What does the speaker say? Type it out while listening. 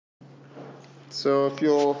So if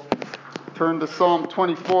you'll turn to Psalm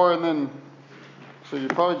 24, and then, so you're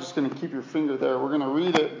probably just going to keep your finger there. We're going to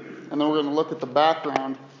read it, and then we're going to look at the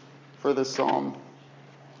background for this psalm.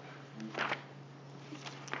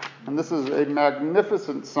 And this is a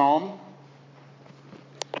magnificent psalm,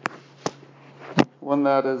 one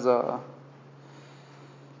that is got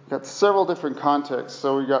several different contexts.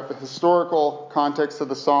 So we got the historical context of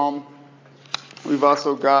the psalm. We've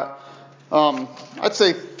also got, I'd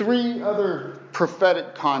say, three other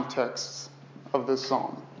prophetic contexts of this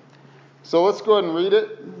psalm. So let's go ahead and read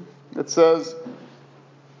it. It says,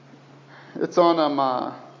 it's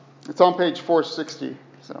on page 460.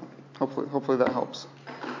 So hopefully that helps.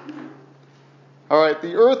 All right,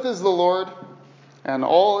 the earth is the Lord and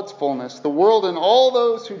all its fullness, the world and all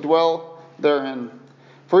those who dwell therein.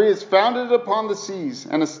 For he has founded it upon the seas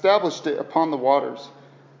and established it upon the waters.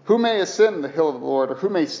 Who may ascend the hill of the Lord, or who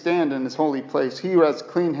may stand in his holy place? He who has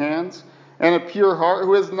clean hands and a pure heart,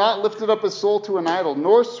 who has not lifted up his soul to an idol,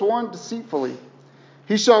 nor sworn deceitfully.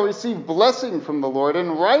 He shall receive blessing from the Lord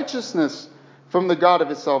and righteousness from the God of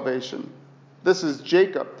his salvation. This is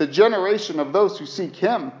Jacob, the generation of those who seek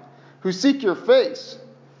him, who seek your face.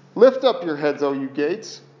 Lift up your heads, O you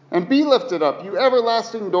gates, and be lifted up, you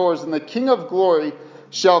everlasting doors, and the King of glory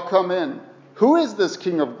shall come in. Who is this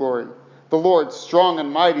King of glory? The Lord strong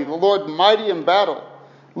and mighty, the Lord mighty in battle.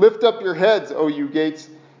 Lift up your heads, O you gates.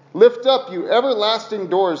 Lift up, you everlasting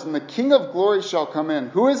doors, and the King of glory shall come in.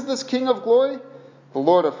 Who is this King of glory? The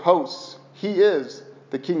Lord of hosts. He is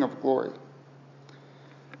the King of glory.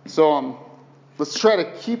 So let's try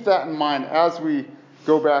to keep that in mind as we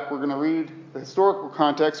go back. We're going to read the historical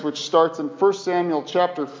context, which starts in 1 Samuel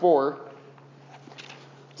chapter 4.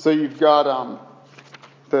 So you've got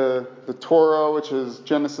the Torah, which is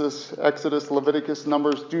Genesis, Exodus, Leviticus,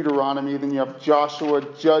 Numbers, Deuteronomy. Then you have Joshua,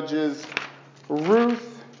 Judges, Ruth,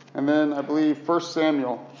 and then I believe 1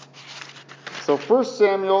 Samuel. So 1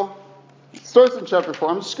 Samuel starts in chapter 4.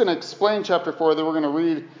 I'm just going to explain chapter 4, then we're going to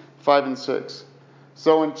read 5 and 6.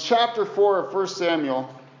 So in chapter 4 of 1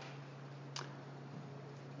 Samuel,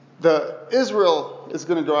 Israel is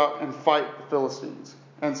going to go out and fight the Philistines.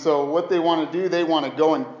 And so what they want to do, they want to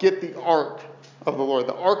go and get the ark of the Lord,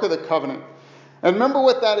 the Ark of the Covenant. And remember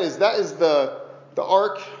what that is. That is the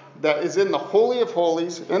ark that is in the Holy of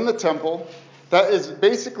Holies, in the temple. That is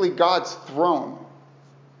basically God's throne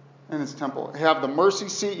in his temple. You have the mercy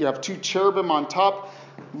seat. You have two cherubim on top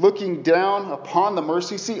looking down upon the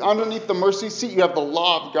mercy seat. Underneath the mercy seat, you have the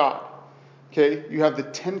law of God. Okay, you have the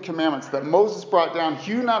 10 Commandments that Moses brought down,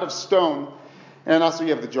 hewn out of stone. And also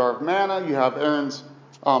you have the jar of manna. You have Aaron's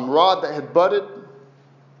rod that had budded.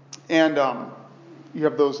 And you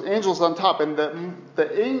have those angels on top, and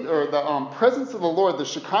the presence of the Lord, the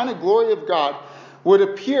Shekinah glory of God, would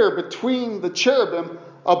appear between the cherubim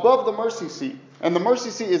above the mercy seat. And the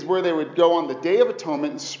mercy seat is where they would go on the Day of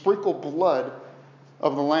Atonement and sprinkle blood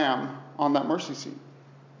of the Lamb on that mercy seat.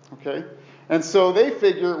 Okay? And so they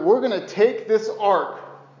figure, we're going to take this ark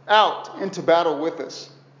out into battle with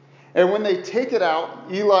us. And when they take it out,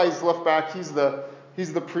 Eli's left back. He's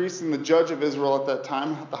the priest and the judge of Israel at that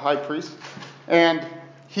time, the high priest. And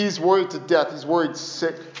he's worried to death. He's worried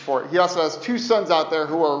sick for it. He also has two sons out there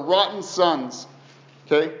who are rotten sons.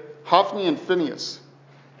 Okay? Hophni and Phinehas.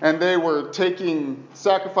 And they were taking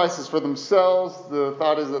sacrifices for themselves. The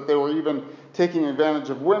thought is that they were even taking advantage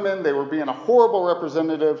of women. They were being a horrible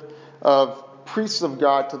representative of priests of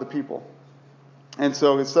God to the people. And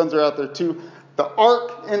so his sons are out there too. The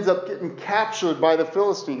ark ends up getting captured by the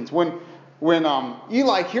Philistines. When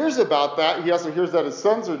Eli hears about that, he also hears that his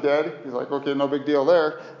sons are dead. He's like, okay, no big deal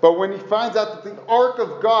there. But when he finds out that the ark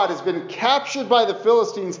of God has been captured by the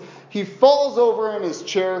Philistines, he falls over in his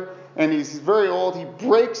chair, and he's very old. He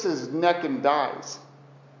breaks his neck and dies.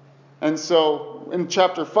 And so in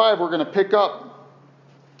chapter 5, we're going to pick up,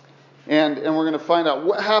 and we're going to find out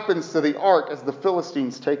what happens to the ark as the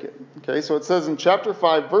Philistines take it. Okay, so it says in chapter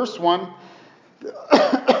 5, verse 1,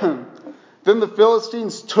 Then the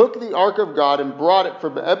Philistines took the ark of God and brought it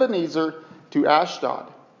from Ebenezer to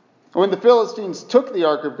Ashdod. When the Philistines took the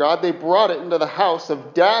ark of God, they brought it into the house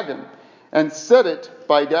of Dagon and set it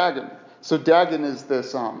by Dagon. So Dagon is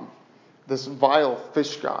this vile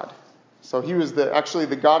fish god. So he was actually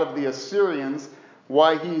the god of the Assyrians.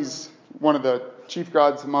 Why he's one of the chief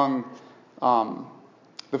gods among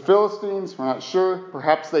the Philistines, we're not sure.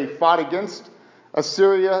 Perhaps they fought against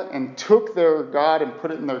Assyria and took their god and put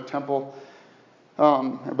it in their temple.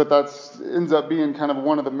 But that ends up being kind of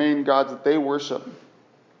one of the main gods that they worship.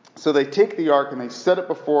 So they take the ark and they set it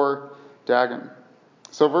before Dagon.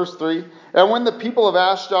 So verse 3, And when the people of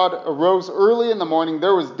Ashdod arose early in the morning,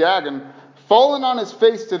 there was Dagon fallen on his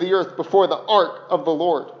face to the earth before the ark of the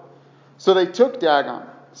Lord. So they took Dagon,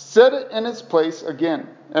 set it in its place again.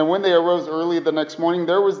 And when they arose early the next morning,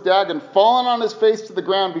 there was Dagon fallen on his face to the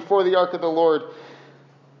ground before the ark of the Lord.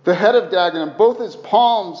 The head of Dagon and both his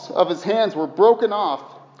palms of his hands were broken off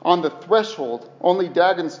on the threshold. Only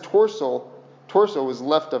Dagon's torso was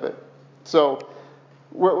left of it. So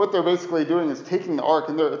what they're basically doing is taking the ark,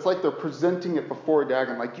 and it's like they're presenting it before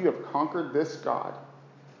Dagon, like, you have conquered this god,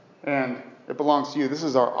 and it belongs to you. This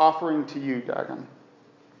is our offering to you, Dagon.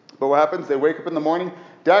 But what happens? They wake up in the morning.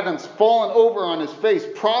 Dagon's fallen over on his face,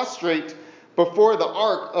 prostrate before the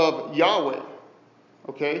ark of Yahweh.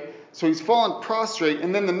 Okay? So he's fallen prostrate.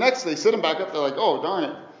 And then the next day, they set him back up. They're like, oh, darn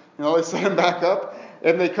it. They set him back up.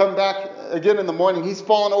 And they come back again in the morning. He's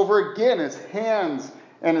fallen over again. His hands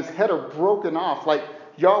and his head are broken off. Like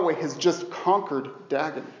Yahweh has just conquered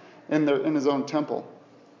Dagon in his own temple.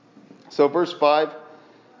 So verse 5.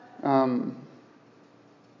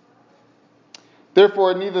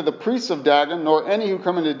 Therefore, neither the priests of Dagon nor any who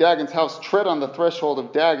come into Dagon's house tread on the threshold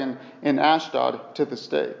of Dagon in Ashdod to this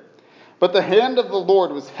day. But the hand of the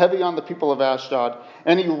Lord was heavy on the people of Ashdod,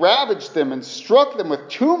 and he ravaged them and struck them with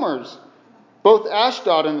tumors, both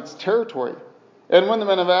Ashdod and its territory. And when the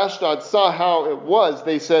men of Ashdod saw how it was,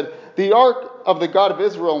 they said, the ark of the God of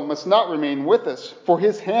Israel must not remain with us, for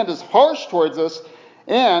his hand is harsh towards us,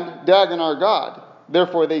 and Dagon our God.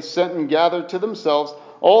 Therefore they sent and gathered to themselves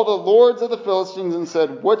all the lords of the Philistines and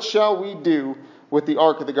said, what shall we do with the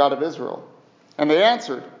ark of the God of Israel? And they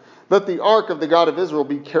answered, let the ark of the God of Israel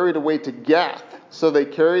be carried away to Gath. So they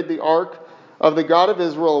carried the ark of the God of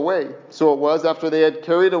Israel away. So it was, after they had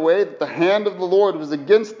carried away, that the hand of the Lord was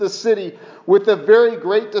against the city with a very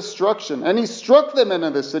great destruction. And he struck them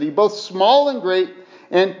into the city, both small and great,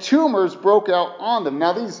 and tumors broke out on them.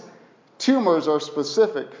 Now these tumors are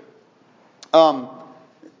specific.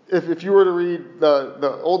 If you were to read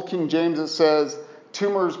the Old King James, it says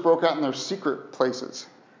tumors broke out in their secret places.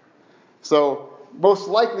 So most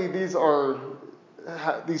likely these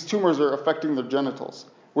tumors are affecting their genitals,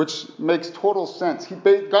 which makes total sense.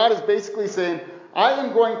 God is basically saying, I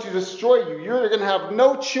am going to destroy you. You're going to have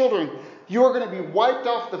no children. You are going to be wiped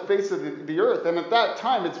off the face of the earth. And at that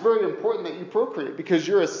time, it's very important that you procreate, because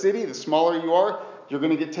you're a city. The smaller you are, you're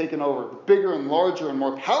going to get taken over. The bigger and larger and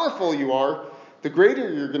more powerful you are, the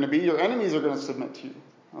greater you're going to be. Your enemies are going to submit to you.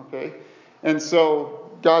 Okay? And so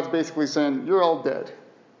God's basically saying, you're all dead.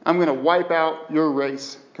 I'm going to wipe out your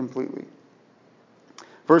race completely.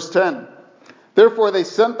 Verse 10. Therefore they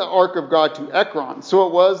sent the ark of God to Ekron. So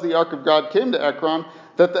it was, the ark of God came to Ekron,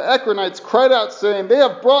 that the Ekronites cried out, saying, they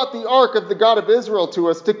have brought the ark of the God of Israel to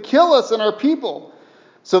us to kill us and our people.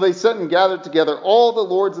 So they sent and gathered together all the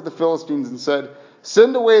lords of the Philistines and said,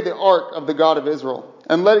 send away the ark of the God of Israel,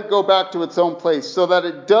 and let it go back to its own place, so that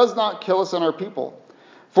it does not kill us and our people.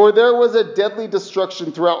 For there was a deadly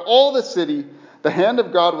destruction throughout all the city. The hand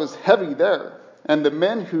of God was heavy there, and the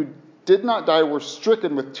men who did not die were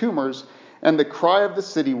stricken with tumors, and the cry of the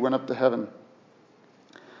city went up to heaven.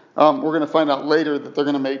 We're going to find out later that they're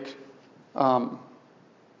going to make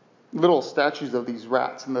little statues of these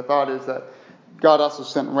rats, and the thought is that God also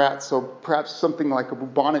sent rats, so perhaps something like a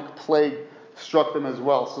bubonic plague struck them as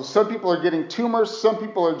well. So some people are getting tumors, some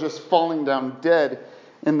people are just falling down dead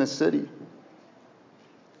in the city.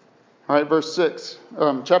 All right, verse 6,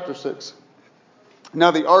 chapter 6.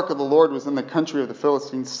 Now the ark of the Lord was in the country of the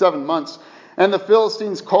Philistines 7 months, and the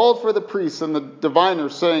Philistines called for the priests and the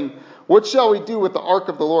diviners, saying, what shall we do with the ark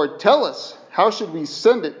of the Lord? Tell us, how should we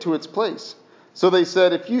send it to its place? So they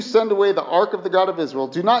said, if you send away the ark of the God of Israel,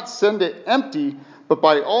 do not send it empty, but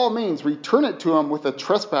by all means return it to him with a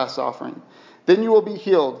trespass offering. Then you will be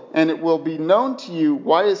healed, and it will be known to you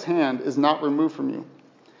why his hand is not removed from you.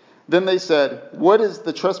 Then they said, what is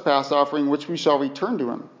the trespass offering which we shall return to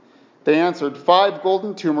him? They answered, 5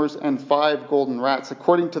 golden tumors and 5 golden rats,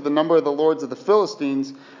 according to the number of the lords of the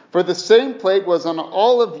Philistines. For the same plague was on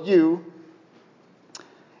all of you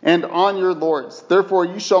and on your lords. Therefore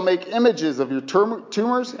you shall make images of your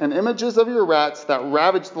tumors and images of your rats that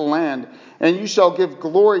ravage the land, and you shall give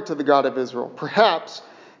glory to the God of Israel. Perhaps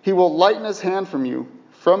he will lighten his hand from you,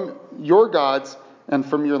 from your gods, and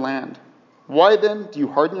from your land. Why then do you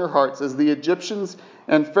harden your hearts, as the Egyptians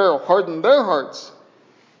and Pharaoh hardened their hearts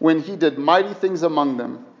when he did mighty things among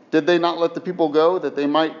them? Did they not let the people go, that they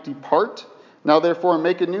might depart? Now therefore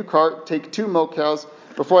make a new cart, take 2 milk cows.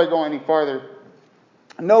 Before I go any farther,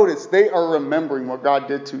 notice they are remembering what God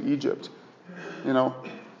did to Egypt,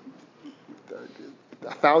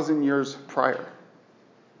 1,000 years prior.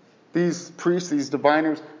 These priests, these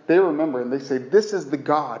diviners, they remember, and they say, this is the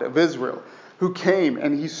God of Israel, who came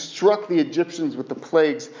and he struck the Egyptians with the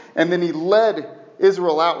plagues. And then he led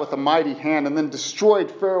Israel out with a mighty hand and then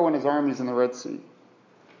destroyed Pharaoh and his armies in the Red Sea.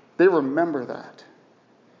 They remember that.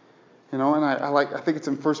 And I think it's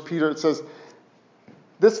in 1 Peter, it says,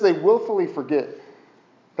 this they willfully forget,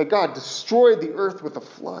 that God destroyed the earth with a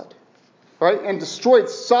flood, right? And destroyed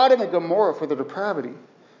Sodom and Gomorrah for their depravity.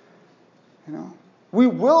 We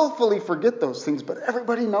willfully forget those things, but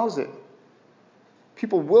everybody knows it.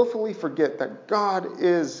 People willfully forget that God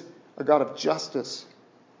is a God of justice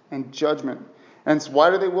and judgment. And so why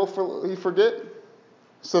do they willfully forget?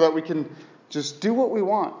 So that we can just do what we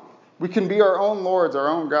want. We can be our own lords, our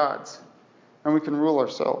own gods, and we can rule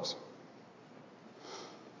ourselves.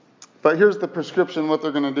 But here's the prescription, what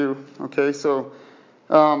they're going to do. Okay, so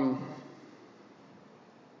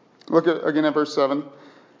look again at verse 7.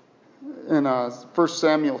 In 1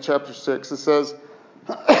 Samuel chapter 6, it says,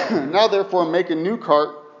 Now therefore make a new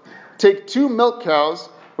cart, take 2 milk cows,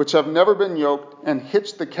 which have never been yoked, and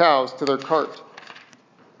hitch the cows to their cart.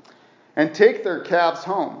 And take their calves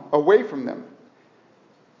home, away from them.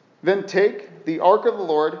 Then take the ark of the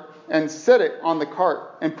Lord, and set it on the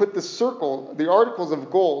cart, and put the articles of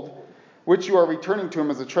gold, which you are returning to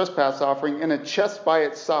him as a trespass offering, in a chest by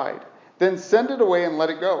its side. Then send it away and let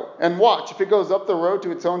it go. And watch, if it goes up the road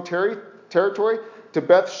to its own territory, to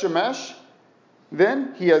Beth Shemesh,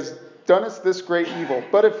 then he has done us this great evil.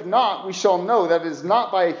 But if not, we shall know that it is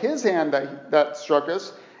not by his hand that struck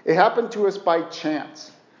us. It happened to us by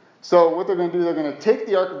chance. So what they're going to do, they're going to take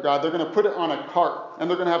the ark of God, they're going to put it on a cart, and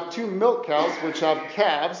they're going to have 2 milk cows, which have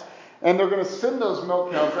calves, and they're going to send those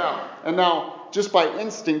milk cows out. And now, just by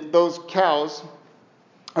instinct, those cows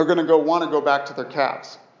are going to want to go back to their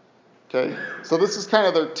calves. Okay? So this is kind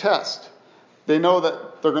of their test. They know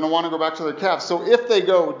that they're going to want to go back to their calves. So if they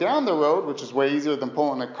go down the road, which is way easier than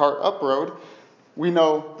pulling a cart up road, we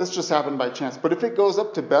know this just happened by chance. But if it goes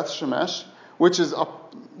up to Beth Shemesh, which is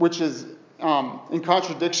in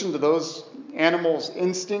contradiction to those animals'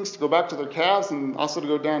 instincts to go back to their calves and also to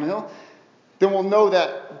go downhill, then we'll know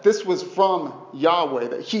that this was from Yahweh,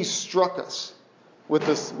 that he struck us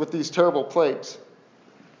with these terrible plagues.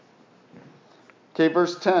 Okay,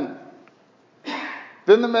 verse 10.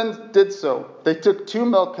 Then the men did so. They took 2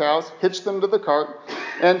 milk cows, hitched them to the cart,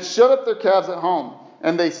 and shut up their calves at home.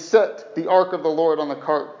 And they set the ark of the Lord on the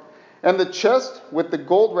cart, and the chest with the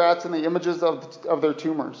gold rats and the images of their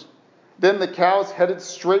tumors. Then the cows headed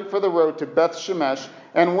straight for the road to Beth Shemesh,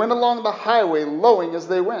 and went along the highway, lowing as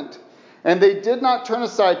they went. And they did not turn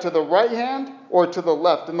aside to the right hand or to the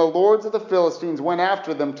left. And the lords of the Philistines went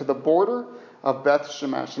after them to the border of Beth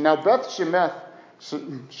Shemesh. Now Beth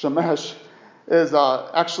Shemesh is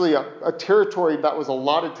actually a territory that was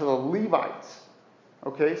allotted to the Levites.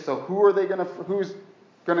 Okay, so who's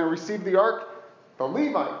going to receive the ark? The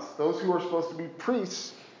Levites, those who are supposed to be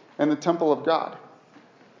priests in the temple of God.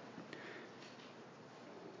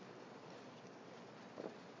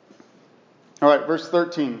 All right, verse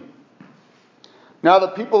 13. Now the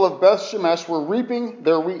people of Beth Shemesh were reaping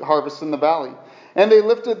their wheat harvest in the valley, and they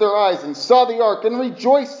lifted their eyes and saw the ark and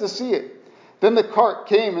rejoiced to see it. Then the cart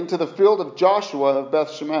came into the field of Joshua of Beth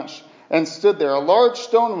Shemesh and stood there. A large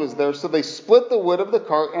stone was there, so they split the wood of the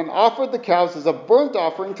cart and offered the cows as a burnt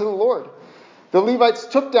offering to the Lord. The Levites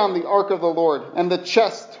took down the ark of the Lord and the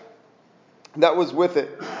chest that was with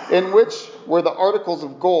it, in which were the articles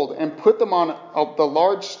of gold, and put them on the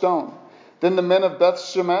large stone. Then the men of Beth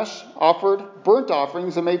Shemesh offered burnt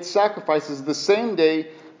offerings and made sacrifices the same day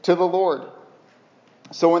to the Lord.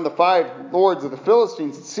 So when the 5 lords of the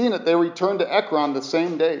Philistines had seen it, they returned to Ekron the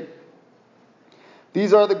same day.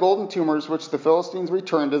 These are the golden tumors which the Philistines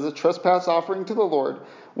returned as a trespass offering to the Lord,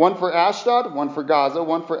 one for Ashdod, one for Gaza,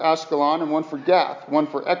 one for Ashkelon, and one for Gath, one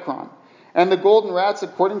for Ekron. And the golden rats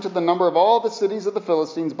according to the number of all the cities of the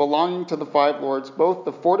Philistines belonging to the 5 lords, both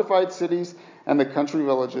the fortified cities and the country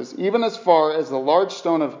villages, even as far as the large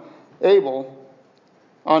stone of Abel,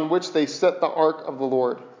 on which they set the ark of the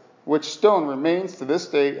Lord, which stone remains to this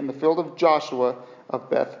day in the field of Joshua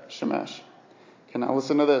of Beth Shemesh. Okay, now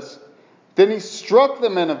listen to this. Then he struck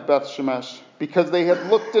the men of Beth Shemesh, because they had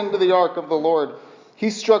looked into the ark of the Lord.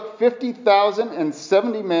 He struck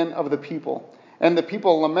 50,070 men of the people, and the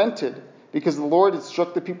people lamented, because the Lord had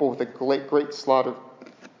struck the people with a great slaughter.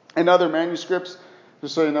 In other manuscripts,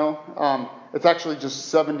 just so you know, it's actually just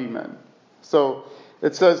 70 men. So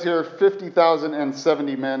it says here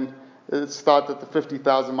 50,070 men. It's thought that the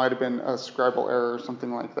 50,000 might have been a scribal error or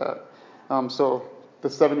something like that. So the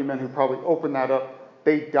 70 men who probably opened that up,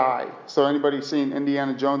 they die. So anybody seen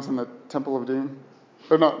Indiana Jones and the Temple of Doom?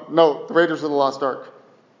 Or no, the Raiders of the Lost Ark.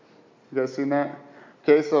 You guys seen that?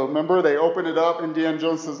 Okay, so remember they open it up, Indiana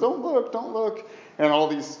Jones says, don't look, don't look. And all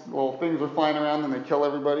these little things are flying around and they kill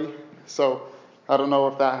everybody. So I don't know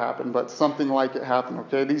if that happened, but something like it happened,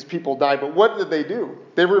 okay? These people died. But what did they do?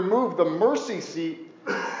 They removed the mercy seat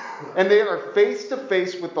and they are face to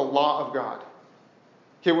face with the law of God.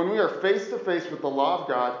 Okay, when we are face to face with the law of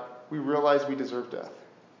God, we realize we deserve death.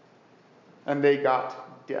 And they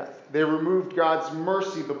got death. They removed God's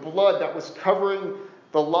mercy, the blood that was covering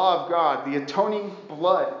the law of God, the atoning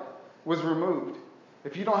blood was removed.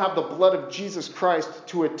 If you don't have the blood of Jesus Christ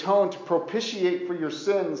to atone, to propitiate for your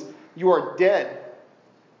sins, you are dead.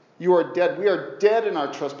 You are dead. We are dead in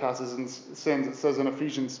our trespasses and sins, it says in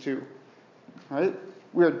Ephesians 2. Right?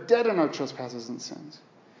 We are dead in our trespasses and sins.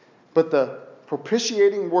 But the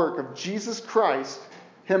propitiating work of Jesus Christ,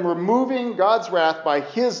 Him removing God's wrath by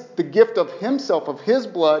the gift of Himself, of His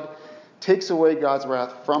blood, takes away God's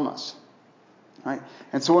wrath from us. Right?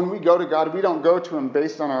 And so when we go to God, we don't go to Him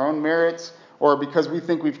based on our own merits or because we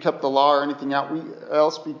think we've kept the law or anything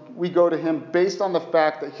else. We go to Him based on the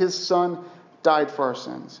fact that His Son died for our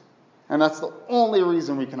sins. And that's the only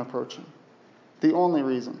reason we can approach Him. The only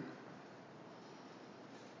reason.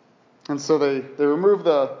 And so they remove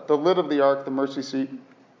the lid of the ark, the mercy seat.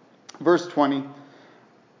 Verse 20.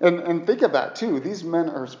 And think of that too. These men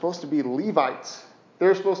are supposed to be Levites.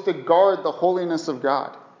 They're supposed to guard the holiness of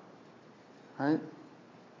God. Right?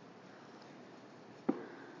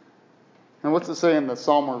 And what's it say in the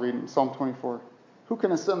psalm we're reading, Psalm 24? Who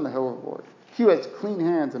can ascend the hill of the Lord? He who has clean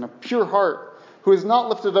hands and a pure heart, who has not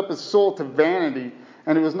lifted up his soul to vanity,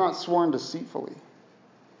 and who has not sworn deceitfully.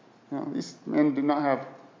 These men do not have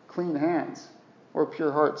clean hands or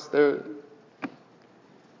pure hearts. They're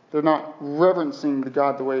not reverencing the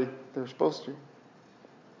God the way they're supposed to.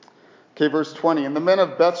 Okay, verse 20. And the men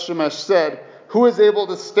of Beth Shemesh said, who is able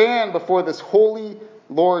to stand before this holy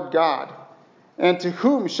Lord God? And to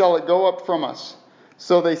whom shall it go up from us?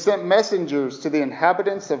 So they sent messengers to the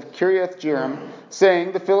inhabitants of Kiriath Jearim,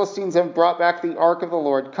 saying, the Philistines have brought back the ark of the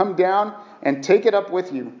Lord. Come down and take it up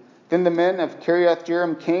with you. Then the men of Kiriath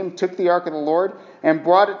Jearim came, took the ark of the Lord, and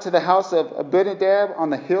brought it to the house of Abinadab on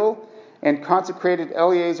the hill, and consecrated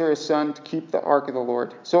Eleazar his son to keep the ark of the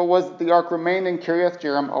Lord. So it was that the ark remained in Kiriath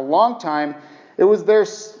Jearim a long time. It was there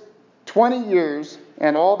 20 years,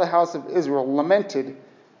 and all the house of Israel lamented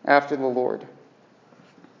after the Lord.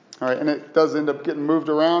 All right, and it does end up getting moved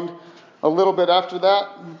around a little bit after that,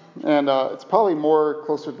 and it's probably more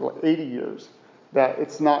closer to 80 years that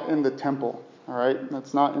it's not in the temple. All right,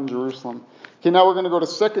 that's not in Jerusalem. Okay, now we're going to go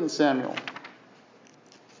to 2 Samuel,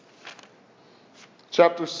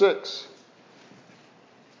 chapter 6.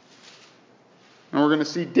 And we're going to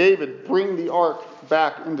see David bring the ark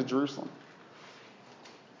back into Jerusalem.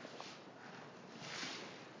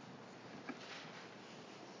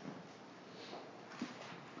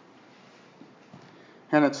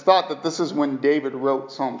 And it's thought that this is when David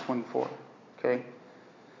wrote Psalm 24. Okay?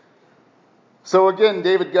 So again,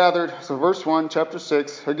 verse 1, chapter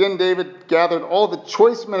 6. Again, David gathered all the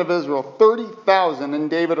choice men of Israel, 30,000. And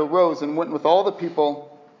David arose and went with all the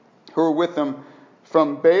people who were with him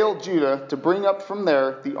from Baal, Judah, to bring up from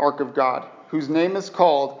there the ark of God, whose name is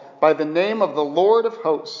called by the name of the Lord of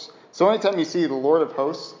hosts. So anytime you see the Lord of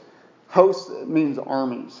hosts, hosts means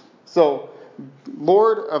armies. So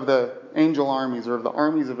Lord of the angel armies, or of the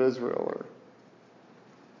armies of Israel,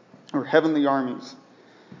 or heavenly armies,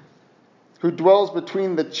 who dwells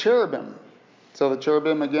between the cherubim. So the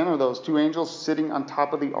cherubim, again, are those two angels sitting on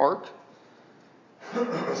top of the ark.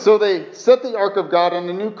 So they set the ark of God on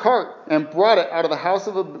a new cart and brought it out of the house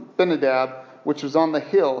of Abinadab, which was on the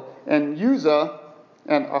hill. And Uzzah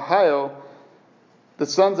and Ahio, the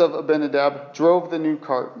sons of Abinadab, drove the new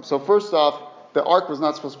cart. So first off, the ark was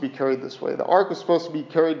not supposed to be carried this way. The ark was supposed to be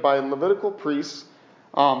carried by Levitical priests,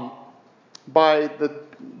 by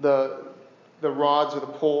the rods or the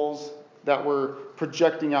poles that were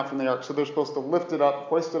projecting out from the ark. So they're supposed to lift it up,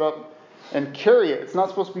 hoist it up, and carry it. It's not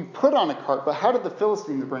supposed to be put on a cart. But how did the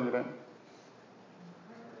Philistines bring it in?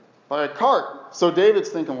 By a cart. So David's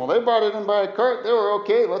thinking, well, they brought it in by a cart. They were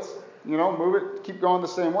okay. Let's, move it, keep going the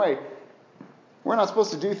same way. We're not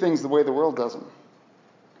supposed to do things the way the world does them.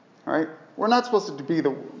 All right? We're not supposed to be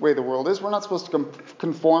the way the world is. We're not supposed to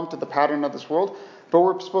conform to the pattern of this world, but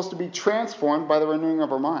we're supposed to be transformed by the renewing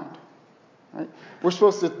of our mind. Right? We're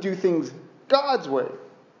supposed to do things God's way,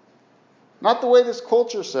 not the way this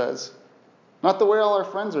culture says, not the way all our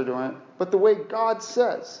friends are doing it, but the way God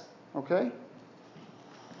says. Okay?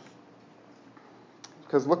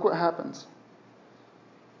 Because look what happens.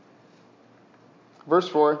 Verse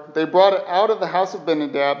 4, they brought it out of the house of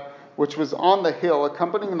Abinadab, which was on the hill,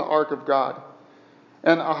 accompanying the ark of God.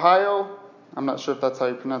 And Ahio I'm not sure if that's how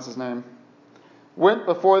you pronounce his name, went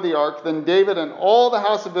before the ark. Then David and all the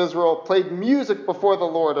house of Israel played music before the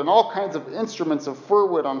Lord on all kinds of instruments of fir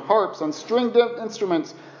wood, on harps, on stringed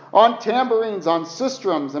instruments, on tambourines, on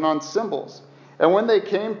sistrums, and on cymbals. And when they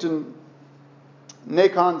came to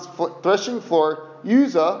Nachon's threshing floor,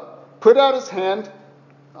 Uzzah put out his hand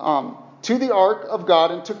to the ark of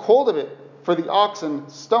God and took hold of it, for the oxen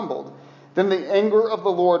stumbled. Then the anger of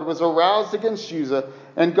the Lord was aroused against Uzzah,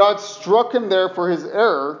 and God struck him there for his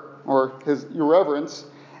error, or his irreverence,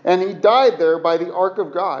 and he died there by the ark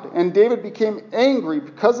of God. And David became angry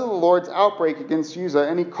because of the Lord's outbreak against Uzzah,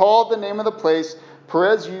 and he called the name of the place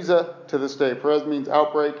Perez Uzzah to this day. Perez means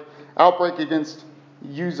outbreak against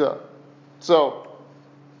Uzzah. So,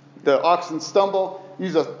 the oxen stumble.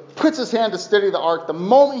 Uzzah puts his hand to steady the ark. The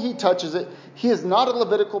moment he touches it, he is not a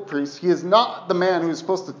Levitical priest. He is not the man who is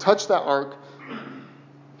supposed to touch that ark.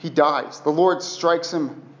 He dies. The Lord strikes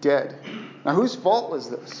him dead. Now, whose fault was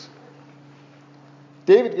this?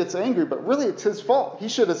 David gets angry, but really it's his fault. He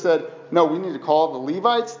should have said, no, we need to call the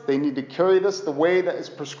Levites. They need to carry this the way that is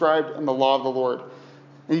prescribed in the law of the Lord.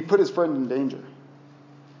 And he put his friend in danger.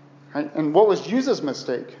 Right? And what was Uzzah's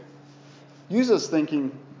mistake? Uzzah's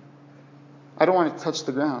thinking, I don't want to touch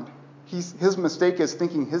the ground. His mistake is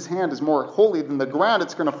thinking his hand is more holy than the ground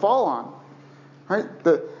it's going to fall on. Right?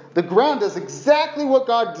 The ground does exactly what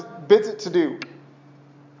God bids it to do.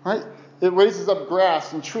 Right? It raises up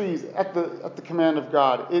grass and trees at the command of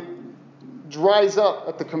God. It dries up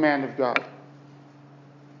at the command of God.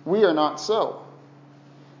 We are not so.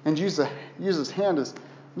 And Uzzah's hand is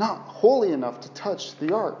not holy enough to touch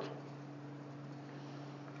the ark.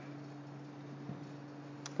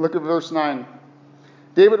 Look at verse 9.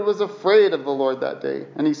 David was afraid of the Lord that day,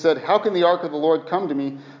 and he said, how can the ark of the Lord come to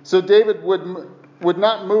me? So David would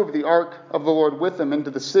not move the ark of the Lord with him into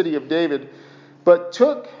the city of David, but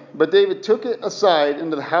David took it aside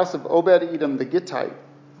into the house of Obed-Edom the Gittite.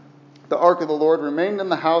 The ark of the Lord remained in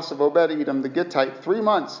the house of Obed-Edom the Gittite 3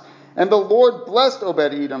 months, and the Lord blessed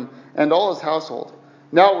Obed-Edom and all his household.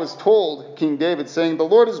 Now it was told King David, saying, the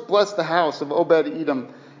Lord has blessed the house of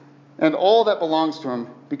Obed-Edom and all that belongs to him,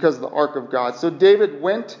 because of the ark of God. So David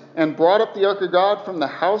went and brought up the ark of God from the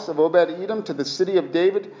house of Obed-Edom to the city of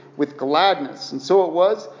David with gladness. And so it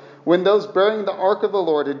was, when those bearing the ark of the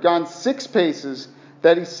Lord had gone 6 paces,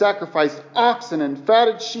 that he sacrificed oxen and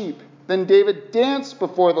fatted sheep. Then David danced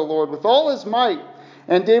before the Lord with all his might,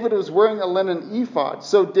 and David was wearing a linen ephod.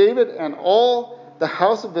 So David and all the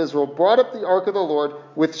house of Israel brought up the ark of the Lord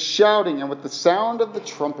with shouting and with the sound of the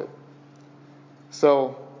trumpet.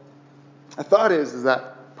 So a thought is that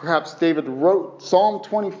perhaps David wrote Psalm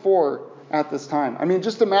 24 at this time. I mean,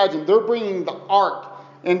 just imagine, they're bringing the ark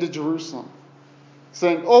into Jerusalem,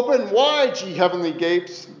 saying, open wide, ye heavenly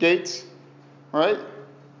gates, right?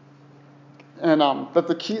 And that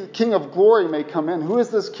the King of glory may come in. Who is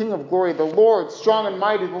this King of glory? The Lord, strong and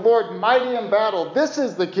mighty, the Lord, mighty in battle. This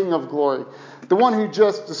is the King of glory, the one who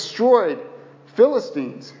just destroyed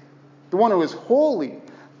Philistines, the one who is holy.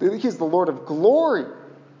 He's the Lord of glory.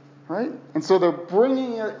 Right? And so they're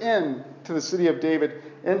bringing it in to the city of David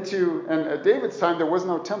and at David's time, there was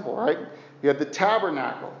no temple, right? You had the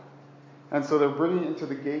tabernacle. And so they're bringing it into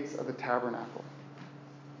the gates of the tabernacle.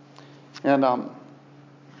 And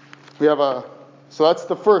we have so that's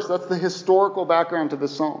the historical background to the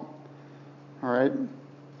psalm. All right?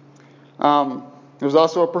 There's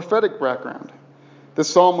also a prophetic background. The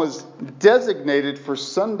psalm was designated for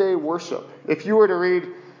Sunday worship. If you were to read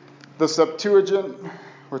the Septuagint,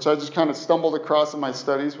 which I just kind of stumbled across in my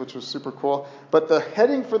studies, which was super cool. But the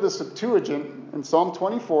heading for the Septuagint in Psalm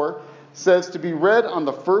 24 says to be read on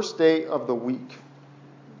the first day of the week.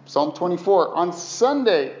 Psalm 24, on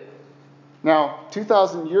Sunday. Now,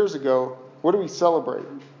 2,000 years ago, what do we celebrate?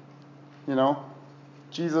 You know,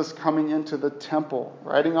 Jesus coming into the temple,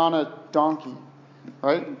 riding on a donkey,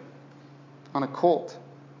 right? On a colt,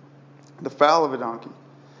 the foal of a donkey.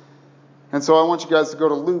 And so I want you guys to go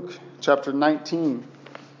to Luke chapter 19.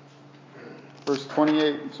 Verse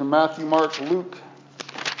 28. So Matthew, Mark, Luke.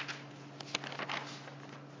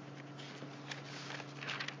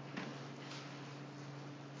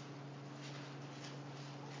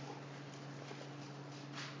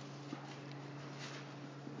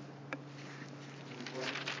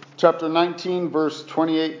 Chapter 19, verse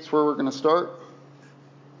 28 is where we're going to start.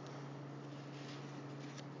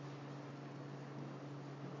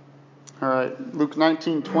 All right, Luke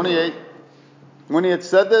 19:28. When he had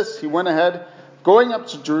said this, he went ahead, going up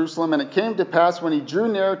to Jerusalem, and it came to pass when he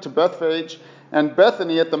drew near to Bethphage and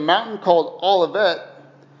Bethany at the mountain called Olivet,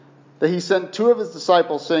 that he sent 2 of his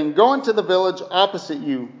disciples, saying, go into the village opposite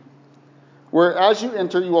you. where as you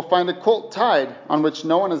enter you will find a colt tied, on which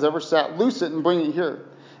no one has ever sat. Loose it and bring it here.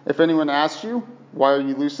 If anyone asks you, why are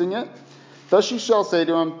you loosing it? Thus you shall say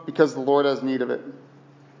to him, because the Lord has need of it.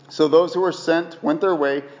 So those who were sent went their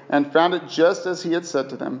way and found it just as he had said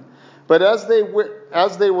to them. But as they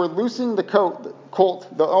were loosing the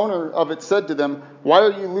colt, the owner of it said to them, why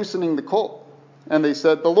are you loosening the colt? And they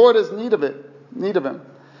said, the Lord has need of him.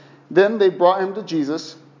 Then they brought him to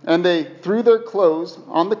Jesus, and they threw their clothes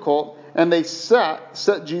on the colt, and they set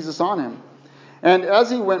Jesus on him. And as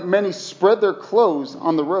he went, many spread their clothes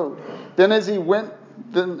on the road. Then as he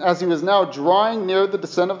was now drawing near the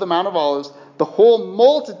descent of the Mount of Olives, the whole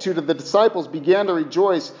multitude of the disciples began to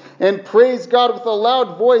rejoice and praise God with a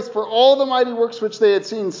loud voice for all the mighty works which they had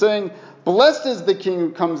seen, saying, blessed is the King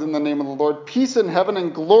who comes in the name of the Lord, peace in heaven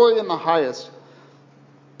and glory in the highest.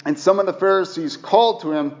 And some of the Pharisees called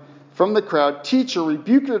to him from the crowd, teacher,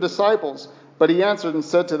 rebuke your disciples. But he answered and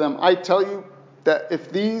said to them, I tell you that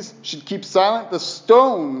if these should keep silent, the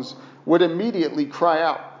stones would immediately cry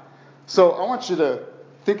out. So I want you to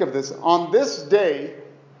think of this. On this day,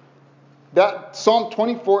 that Psalm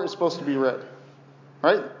 24 is supposed to be read.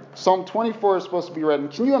 Right? Psalm 24 is supposed to be read. And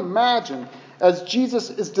can you imagine, as Jesus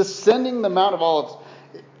is descending the Mount of Olives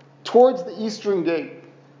towards the eastern gate,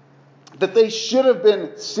 that they should have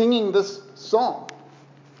been singing this psalm?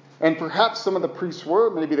 And perhaps some of the priests were.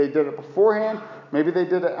 Maybe they did it beforehand. Maybe they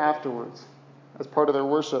did it afterwards as part of their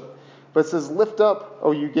worship. But it says, lift up,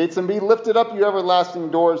 O you gates, and be lifted up, you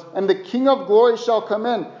everlasting doors, and the King of glory shall come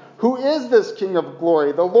in. Who is this King of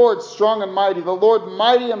glory? The Lord strong and mighty, the Lord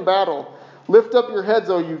mighty in battle. Lift up your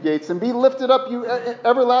heads, O you gates, and be lifted up, you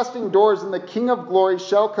everlasting doors, and the King of glory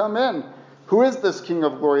shall come in. Who is this King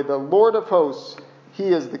of glory? The Lord of hosts. He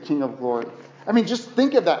is the King of glory. I mean, just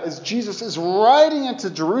think of that as Jesus is riding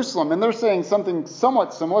into Jerusalem, and they're saying something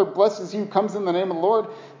somewhat similar. Blessed is he who comes in the name of the Lord,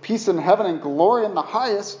 peace in heaven and glory in the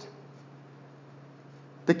highest.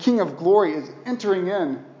 The King of glory is entering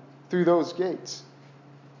in through those gates.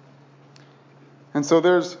 And so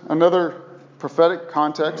there's another prophetic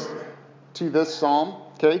context to this psalm.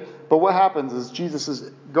 Okay? But what happens is Jesus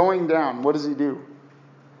is going down. What does he do?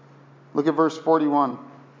 Look at verse 41.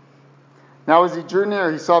 Now as he drew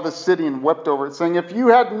near, he saw the city and wept over it, saying, if you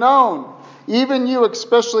had known, even you,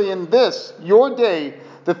 especially in this, your day,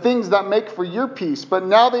 the things that make for your peace, but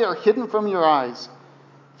now they are hidden from your eyes.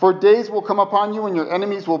 For days will come upon you when your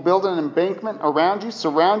enemies will build an embankment around you,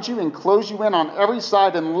 surround you, and close you in on every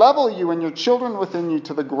side, and level you and your children within you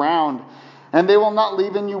to the ground. And they will not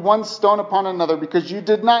leave in you one stone upon another, because you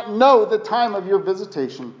did not know the time of your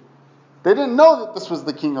visitation. They didn't know that this was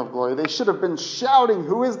the King of glory. They should have been shouting,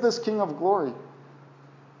 who is this King of glory?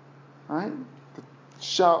 Right? The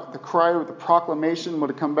shout, the cry, the proclamation would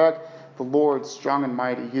have come back. The Lord, strong and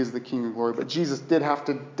mighty, he is the King of glory. But Jesus did have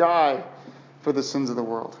to die for the sins of the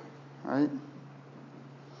world. Right?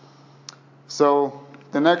 So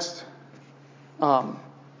the next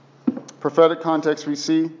prophetic context we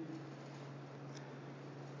see,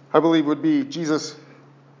 I believe, would be Jesus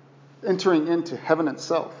entering into heaven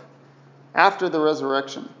itself after the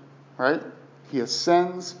resurrection. Right? He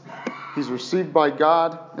ascends. He's received by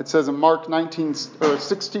God. It says in Mark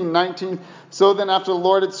 16:19, so then after the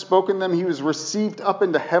Lord had spoken them, he was received up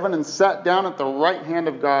into heaven and sat down at the right hand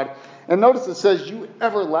of God. And notice it says, you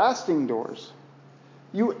everlasting doors.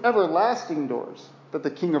 You everlasting doors, that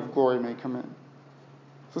the King of glory may come in.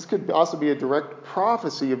 So this could also be a direct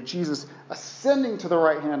prophecy of Jesus ascending to the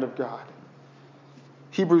right hand of God.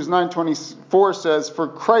 Hebrews 9:24 says, for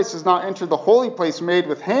Christ has not entered the holy place made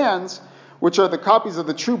with hands, which are the copies of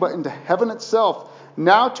the true, but into heaven itself,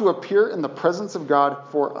 now to appear in the presence of God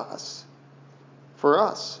for us. For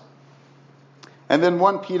us. And then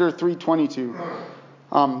 1 Peter 3:22.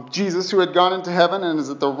 Jesus, who had gone into heaven and is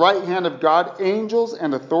at the right hand of God, angels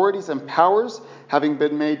and authorities and powers having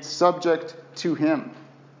been made subject to him.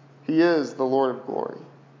 He is the Lord of glory.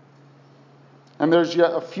 And there's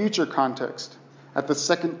yet a future context at the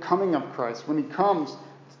second coming of Christ, when he comes to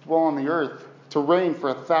dwell on the earth, to reign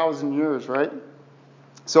for 1,000 years, right?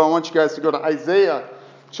 So I want you guys to go to Isaiah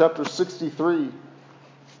chapter 63.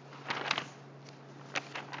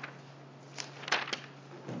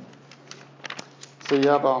 So you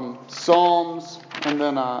have Psalms, and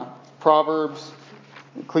then Proverbs,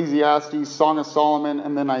 Ecclesiastes, Song of Solomon,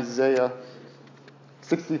 and then Isaiah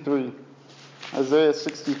 63. Isaiah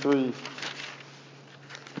 63.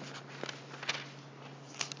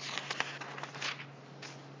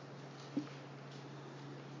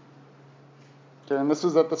 Okay, and this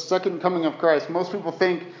is at the second coming of Christ. Most people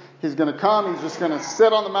think he's going to come, he's just going to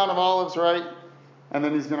sit on the Mount of Olives, right? And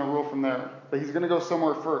then he's going to rule from there. But he's going to go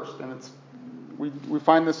somewhere first, and it's we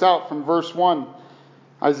find this out from verse 1,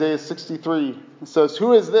 Isaiah 63. It says,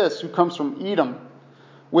 "Who is this who comes from Edom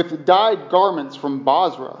with dyed garments from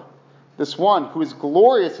Basra? This one who is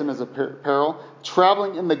glorious in his apparel,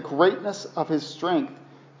 traveling in the greatness of his strength."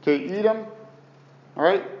 Okay, Edom, all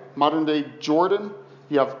right, modern day Jordan.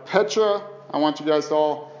 You have Petra. I want you guys to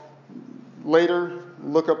all later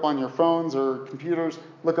look up on your phones or computers,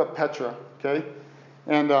 look up Petra, okay?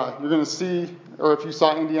 And you're going to see, or if you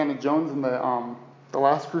saw Indiana Jones in the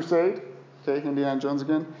Last Crusade, okay, Indiana Jones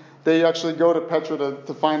again, they actually go to Petra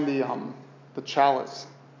to find the chalice,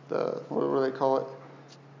 what do they call it,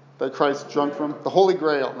 that Christ drunk from? The Holy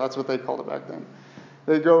Grail, that's what they called it back then.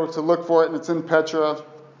 They go to look for it, and it's in Petra.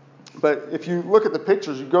 But if you look at the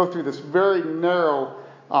pictures, you go through this very narrow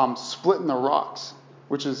split in the rocks,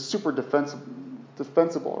 which is super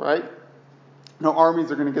defensible, right? No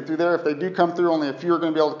armies are going to get through there. If they do come through, only a few are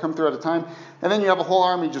going to be able to come through at a time. And then you have a whole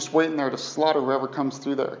army just waiting there to slaughter whoever comes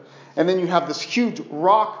through there. And then you have this huge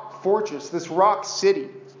rock fortress, this rock city.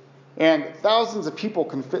 And thousands of people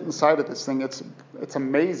can fit inside of this thing. It's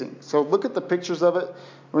amazing. So look at the pictures of it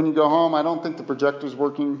when you go home. I don't think the projector's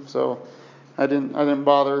working, so I didn't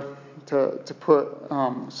bother to put a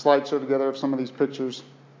slideshow together of some of these pictures.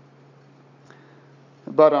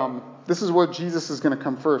 But this is where Jesus is going to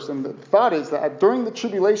come first. And the thought is that during the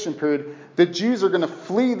tribulation period, the Jews are going to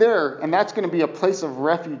flee there, and that's going to be a place of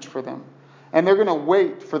refuge for them. And they're going to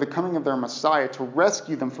wait for the coming of their Messiah to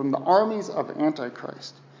rescue them from the armies of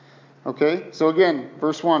Antichrist. Okay, so again,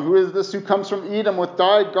 verse 1, "Who is this who comes from Edom with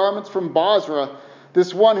dyed garments from Basra?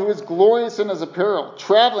 This one who is glorious in his apparel,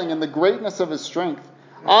 traveling in the greatness of his strength.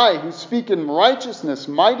 I, who speak in righteousness,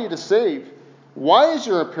 mighty to save. Why is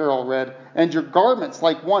your apparel red, and your garments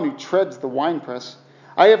like one who treads the winepress?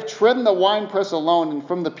 I have trodden the winepress alone, and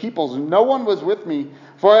from the peoples no one was with me.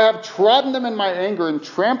 For I have trodden them in my anger, and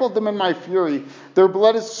trampled them in my fury. Their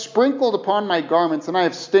blood is sprinkled upon my garments, and I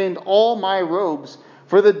have stained all my robes.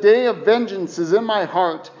 For the day of vengeance is in my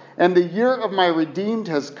heart, and the year of my redeemed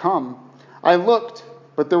has come. I looked,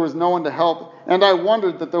 but there was no one to help, and I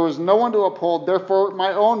wondered that there was no one to uphold. Therefore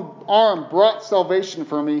my own arm brought salvation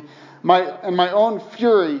for me, and my own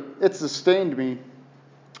fury, it sustained me.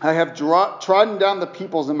 I have trodden down the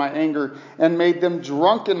peoples in my anger, and made them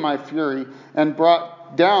drunk in my fury, and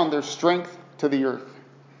brought down their strength to the earth."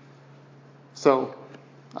 So,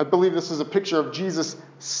 I believe this is a picture of Jesus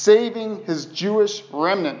saving his Jewish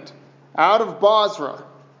remnant out of Basra,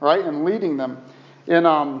 right, and leading them. In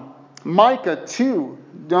Micah 2, you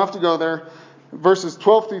don't have to go there, verses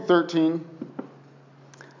 12 through 13,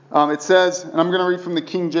 it says, and I'm going to read from the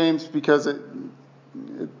King James because it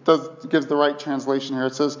gives the right translation here.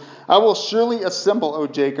 It says, "I will surely assemble, O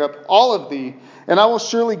Jacob, all of thee, and I will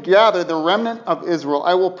surely gather the remnant of Israel.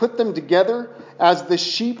 I will put them together as the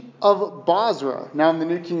sheep of Basra." Now in the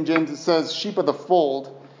New King James it says sheep of the fold,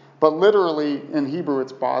 but literally in Hebrew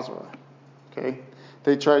it's Basra. Okay,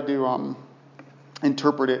 they tried to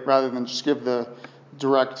interpret it rather than just give the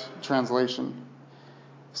direct translation.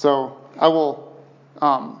 So I will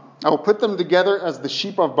put them together as the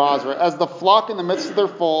sheep of Basra, as the flock in the midst of their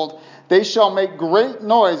fold. They shall make great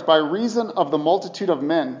noise by reason of the multitude of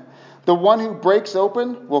men. The one who breaks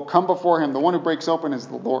open will come before him. The one who breaks open is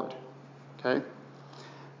the Lord. Okay?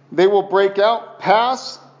 They will break out,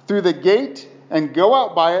 pass through the gate, and go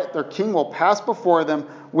out by it. Their king will pass before them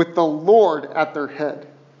with the Lord at their head.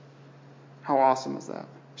 How awesome is that?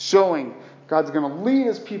 Showing God's going to lead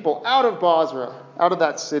his people out of Basra, out of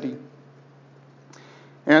that city.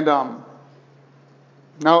 And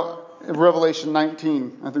now in Revelation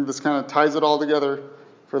 19, I think this kind of ties it all together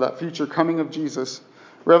for that future coming of Jesus.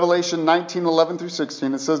 Revelation 19:11 through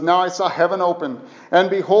 16, it says, "Now I saw heaven open, and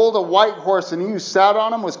behold a white horse, and he who sat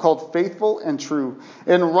on him was called Faithful and True.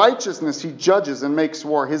 In righteousness he judges and makes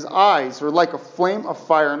war. His eyes are like a flame of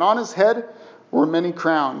fire, and on his head were many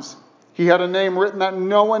crowns. He had a name written that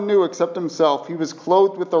no one knew except himself. He was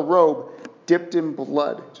clothed with a robe dipped in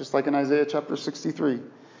blood," just like in Isaiah chapter 63.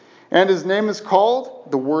 "And his name is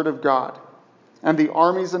called the Word of God. And the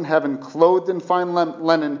armies in heaven, clothed in fine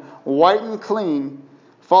linen, white and clean,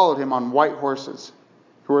 followed him on white horses."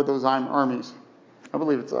 Who are those armies? I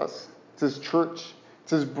believe it's us. It's his church.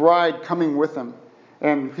 It's his bride coming with him.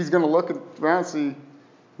 And he's going to look around and see,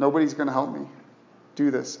 nobody's going to help me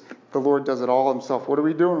do this. The Lord does it all himself. What are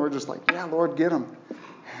we doing? We're just like, yeah, Lord, get him.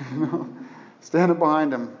 Standing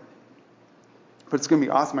behind him. But it's going to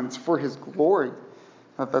be awesome, and it's for his glory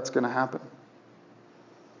that's going to happen.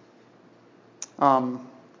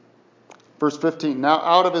 Verse 15, now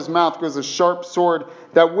out of his mouth goes a sharp sword,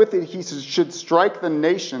 that with it he should strike the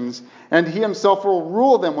nations, and he himself will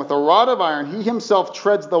rule them with a rod of iron. He himself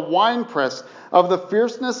treads the winepress of the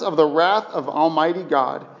fierceness of the wrath of Almighty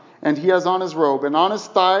God. And he has on his robe and on his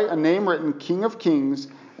thigh a name written, King of Kings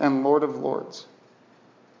and Lord of Lords.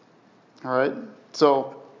 All right,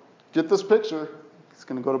 so get this picture. He's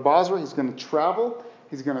going to go to Bozrah. He's going to travel.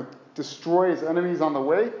 He's going to destroy his enemies on the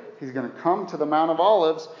way. He's going to come to the Mount of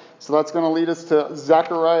Olives. So that's going to lead us to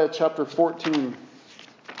Zechariah chapter 14.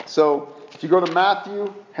 So if you go to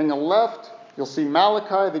Matthew, hang a left, you'll see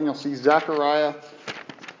Malachi, then you'll see Zechariah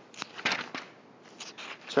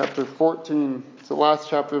chapter 14. It's the last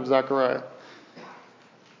chapter of Zechariah.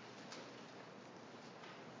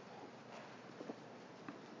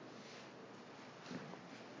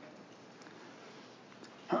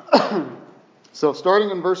 So starting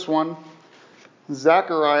in verse 1,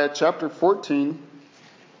 Zechariah chapter 14,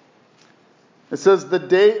 it says, the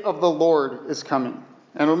day of the Lord is coming.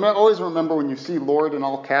 And always remember when you see Lord in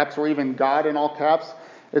all caps, or even God in all caps,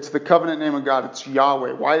 it's the covenant name of God. It's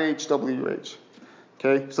Yahweh, YHWH.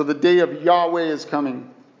 Okay, so the day of Yahweh is coming.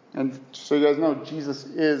 And so you guys know, Jesus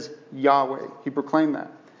is Yahweh. He proclaimed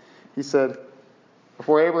that. He said,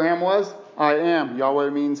 before Abraham was, I am. Yahweh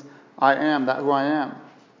means I am, that who I am.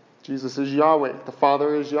 Jesus is Yahweh. The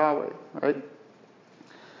Father is Yahweh. Right?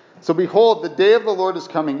 So behold, the day of the Lord is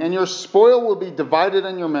coming, and your spoil will be divided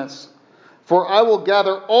in your midst. For I will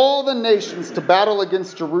gather all the nations to battle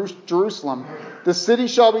against Jerusalem. The city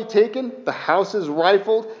shall be taken, the houses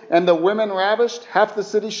rifled, and the women ravished. Half the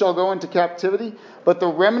city shall go into captivity, but the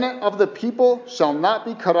remnant of the people shall not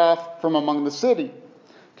be cut off from among the city.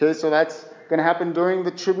 Okay, so that's going to happen during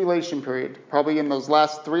the tribulation period, probably in those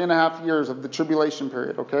last 3.5 years of the tribulation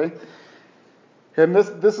period, okay? And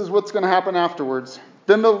this is what's going to happen afterwards.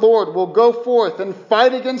 Then the Lord will go forth and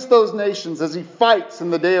fight against those nations as he fights in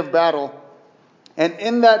the day of battle. And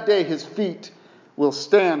in that day his feet will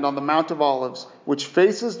stand on the Mount of Olives, which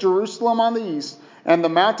faces Jerusalem on the east, and the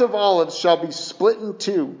Mount of Olives shall be split in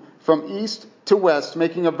two from east to west,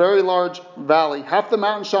 making a very large valley. Half the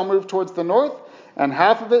mountain shall move towards the north, and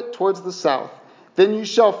half of it towards the south. Then you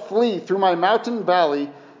shall flee through my mountain valley,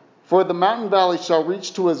 for the mountain valley shall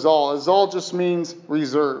reach to Azal. Azal just means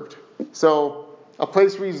reserved. So, a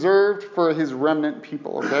place reserved for his remnant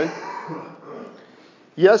people, okay?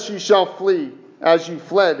 Yes, you shall flee, as you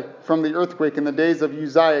fled from the earthquake in the days of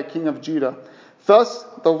Uzziah, king of Judah. Thus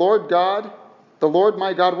the Lord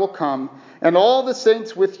my God will come, and all the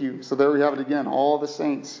saints with you. So there we have it again, all the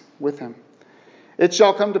saints with him. It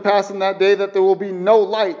shall come to pass in that day that there will be no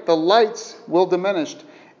light. The lights will diminish.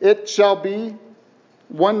 It shall be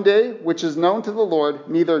one day which is known to the Lord,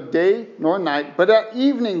 neither day nor night, but at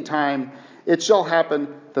evening time it shall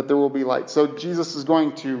happen that there will be light. So Jesus is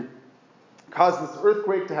going to cause this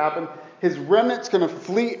earthquake to happen. His remnant's going to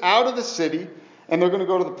flee out of the city, and they're going to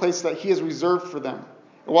go to the place that he has reserved for them,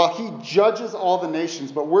 while he judges all the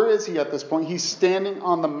nations. But where is he at this point? He's standing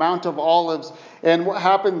on the Mount of Olives. And what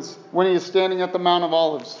happens when he is standing at the Mount of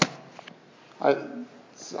Olives?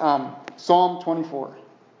 Psalm 24.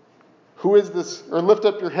 Who is this? Or lift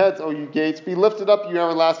up your heads, O you gates. Be lifted up, you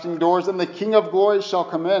everlasting doors, and the King of glory shall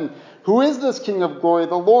come in. Who is this King of glory?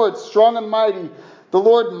 The Lord, strong and mighty. The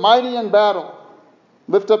Lord, mighty in battle.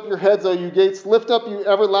 Lift up your heads, O you gates. Lift up, you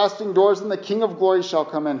everlasting doors, and the King of glory shall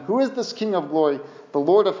come in. Who is this King of glory? The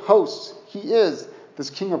Lord of hosts. He is this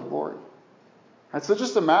King of glory. Right, so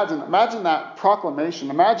just imagine that proclamation.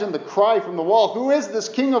 Imagine the cry from the wall. Who is this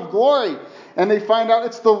King of glory? And they find out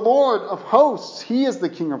it's the Lord of hosts. He is the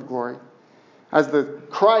King of glory. As the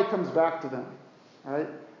cry comes back to them. Right?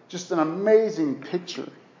 Just an amazing picture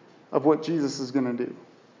of what Jesus is going to do.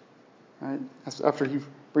 Right? After he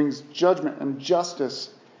brings judgment and justice.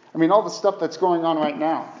 I mean, all the stuff that's going on right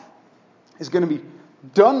now is going to be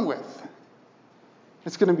done with.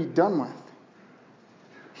 It's going to be done with.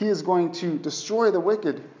 He is going to destroy the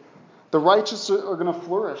wicked. The righteous are going to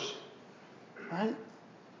flourish. Right?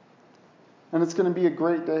 And it's going to be a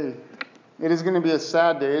great day. It is going to be a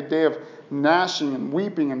sad day, a day of gnashing and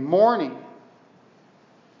weeping and mourning.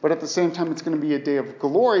 But at the same time, it's going to be a day of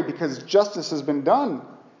glory because justice has been done.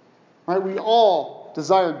 Right? We all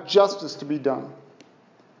desire justice to be done.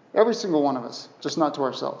 Every single one of us, just not to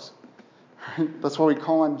ourselves. Right? That's why we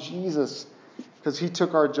call on Jesus, because he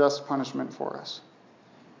took our just punishment for us.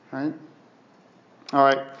 Right? All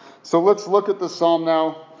right. So let's look at the psalm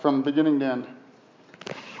now from beginning to end.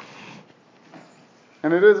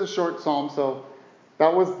 And it is a short psalm, so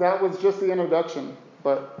that was just the introduction.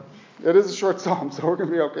 But it is a short psalm, so we're going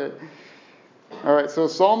to be okay. All right. So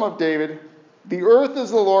Psalm of David. The earth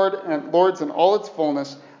is the Lord's and all its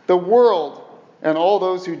fullness, the world and all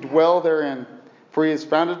those who dwell therein. For he has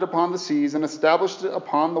founded it upon the seas and established it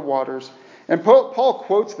upon the waters. And Paul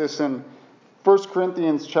quotes this in 1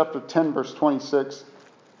 Corinthians chapter 10, verse 26,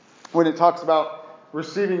 when it talks about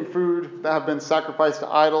receiving food that have been sacrificed to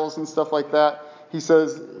idols and stuff like that. He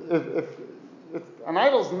says, if an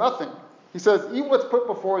idol's nothing, he says, eat what's put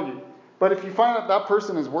before you. But if you find that that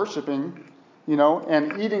person is worshiping,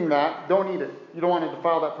 and eating that, don't eat it. You don't want to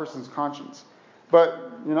defile that person's conscience.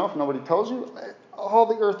 But, if nobody tells you, all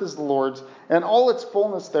the earth is the Lord's and all its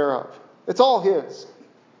fullness thereof. It's all his.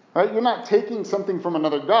 Right? You're not taking something from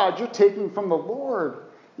another God. You're taking from the Lord,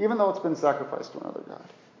 even though it's been sacrificed to another God.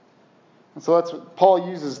 And so that's what Paul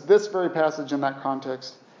uses this very passage in that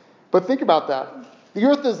context. But think about that. The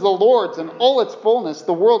earth is the Lord's and all its fullness,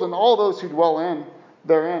 the world and all those who dwell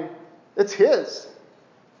therein. It's his.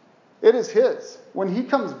 It is his. When he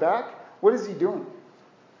comes back, what is he doing?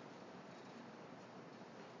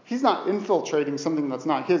 He's not infiltrating something that's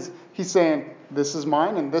not his. He's saying, this is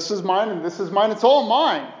mine, and this is mine, and this is mine. It's all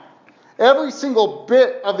mine. Every single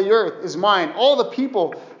bit of the earth is mine. All the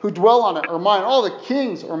people who dwell on it are mine. All the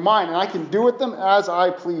kings are mine, and I can do with them as I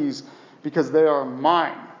please because they are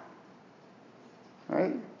mine.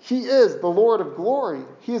 Right? He is the Lord of glory.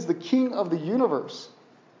 He is the King of the universe,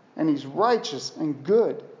 and he's righteous and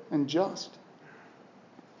good and just.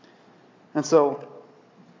 And so,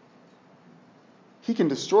 he can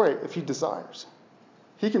destroy it if he desires.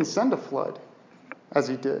 He can send a flood, as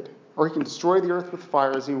he did, or he can destroy the earth with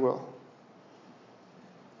fire, as he will.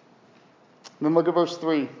 Then look at verse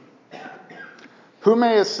 3. Who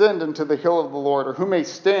may ascend into the hill of the Lord, or who may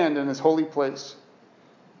stand in his holy place?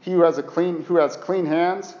 He who has clean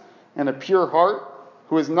hands and a pure heart,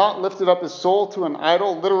 who has not lifted up his soul to an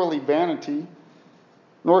idol, literally vanity,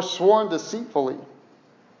 nor sworn deceitfully.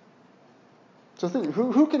 So think,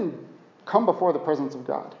 who can come before the presence of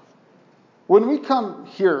God? When we come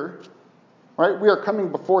here, right, we are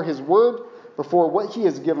coming before his word, before what he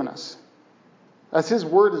has given us. As his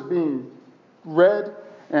word is being read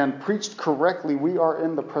and preached correctly, we are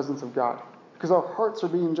in the presence of God. Because our hearts are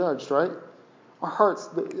being judged, right? Our hearts,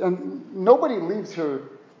 and nobody leaves here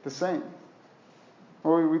the same.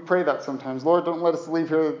 Or we pray that sometimes. Lord, don't let us leave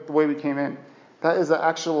here the way we came in. That is an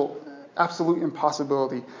absolute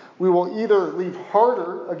impossibility. We will either leave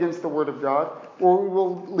harder against the word of God, or we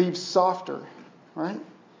will leave softer, right?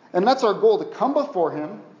 And that's our goal, to come before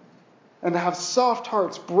him and to have soft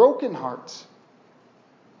hearts, broken hearts.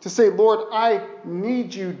 To say, Lord, I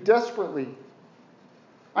need you desperately.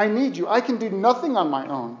 I need you. I can do nothing on my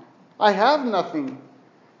own. I have nothing.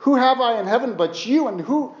 Who have I in heaven but you? And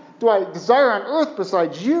who do I desire on earth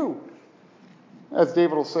besides you? As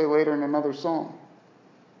David will say later in another psalm.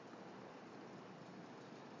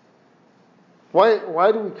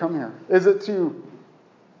 Why do we come here? Is it to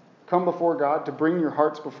come before God, to bring your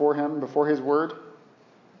hearts before him, before his word?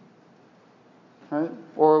 Right?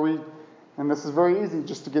 Or are we, and this is very easy,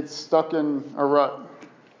 just to get stuck in a rut.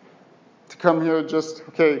 To come here just,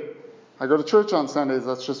 okay, I go to church on Sundays,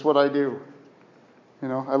 that's just what I do.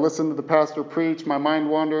 I listen to the pastor preach, my mind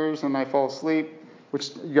wanders, and I fall asleep,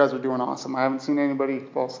 which you guys are doing awesome. I haven't seen anybody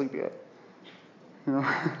fall asleep yet.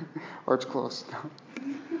 Or it's close.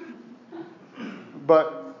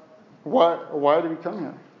 But why do we come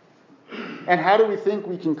here? And how do we think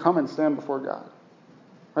we can come and stand before God?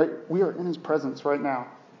 Right? We are in his presence right now.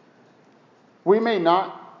 We may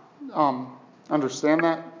not understand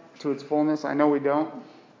that to its fullness. I know we don't.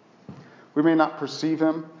 We may not perceive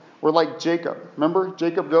him. We're like Jacob. Remember?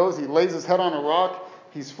 Jacob goes, he lays his head on a rock.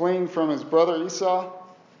 He's fleeing from his brother Esau.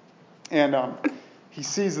 And he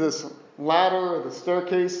sees this ladder or the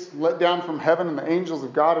staircase let down from heaven, and the angels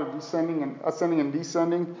of God are ascending and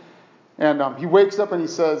descending. And he wakes up and he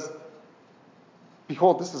says,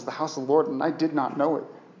 behold, this is the house of the Lord, and I did not know it.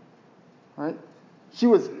 Right? He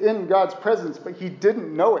was in God's presence, but he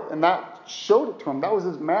didn't know it, and that showed it to him. That was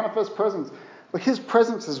his manifest presence. But his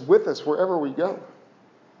presence is with us wherever we go.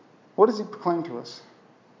 What does he proclaim to us?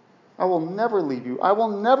 I will never leave you. I will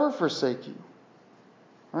never forsake you.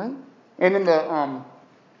 Right? And in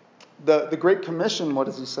the Great Commission, what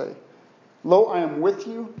does he say? Lo, I am with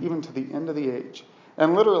you even to the end of the age.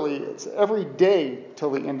 And literally, it's every day till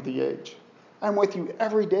the end of the age. I'm with you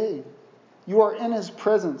every day. You are in his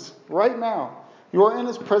presence right now. You are in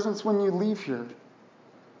his presence when you leave here.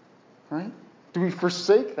 Right? Do we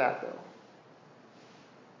forsake that, though?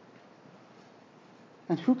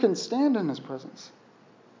 And who can stand in his presence?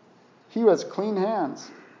 He who has clean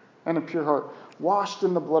hands and a pure heart, washed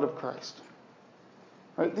in the blood of Christ.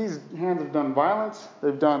 Right? These hands have done violence,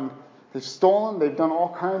 they've stolen, they've done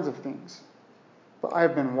all kinds of things. But I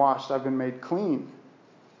have been washed, I've been made clean.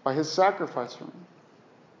 by his sacrifice for me.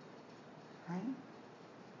 Right?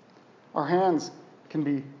 Our hands can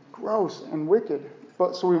be gross and wicked,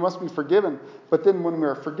 so we must be forgiven. But then when we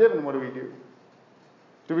are forgiven, what do?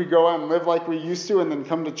 Do we go out and live like we used to and then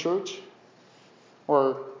come to church?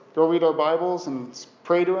 Or go read our Bibles and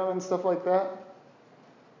pray to him and stuff like that?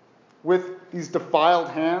 With these defiled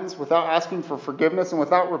hands, without asking for forgiveness and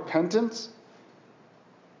without repentance?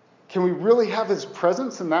 Can we really have his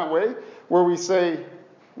presence in that way? Where we say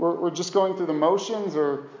we're just going through the motions,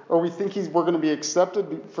 or we think we're going to be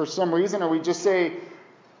accepted for some reason, or we just say,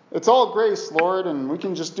 it's all grace, Lord, and we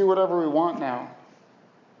can just do whatever we want now.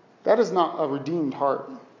 That is not a redeemed heart.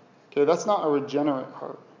 Okay, that's not a regenerate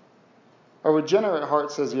heart. A regenerate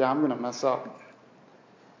heart says, yeah, I'm going to mess up.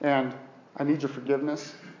 And I need your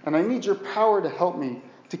forgiveness. And I need your power to help me,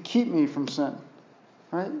 to keep me from sin.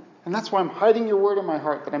 Right? And that's why I'm hiding your word in my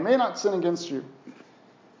heart, that I may not sin against you.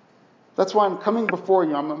 That's why I'm coming before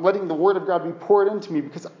you. I'm letting the word of God be poured into me,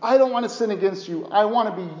 because I don't want to sin against you. I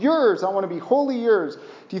want to be yours. I want to be wholly yours.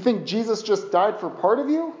 Do you think Jesus just died for part of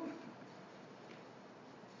you?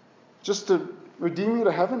 Just to redeem you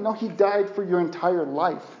to heaven? No, he died for your entire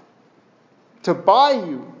life. To buy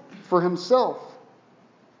you for himself.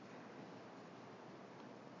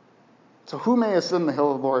 So who may ascend the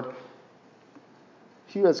hill of the Lord?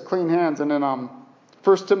 He who has clean hands. And in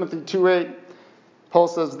 1 Timothy 2:8, Paul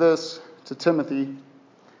says this to Timothy.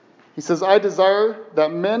 He says, I desire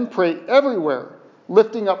that men pray everywhere,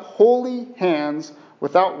 lifting up holy hands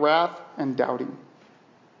without wrath and doubting.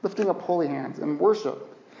 Lifting up holy hands in worship.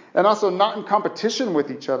 And also not in competition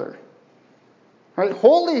with each other. Right?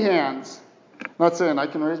 Holy hands. Not saying I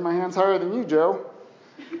can raise my hands higher than you, Joe.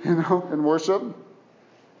 In worship.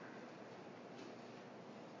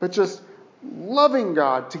 But just loving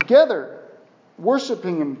God together.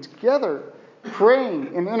 Worshiping him together.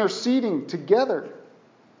 Praying and interceding together.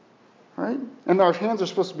 Right? And our hands are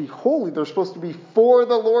supposed to be holy. They're supposed to be for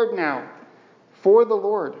the Lord now. For the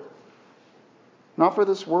Lord. Not for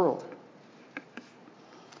this world.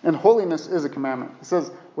 And holiness is a commandment. It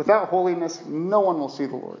says, without holiness, no one will see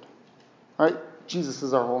the Lord. Right? Jesus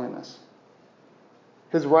is our holiness.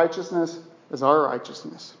 His righteousness is our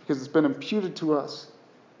righteousness, because it's been imputed to us.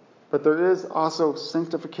 But there is also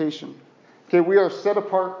sanctification. Okay, we are set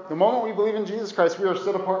apart. The moment we believe in Jesus Christ, we are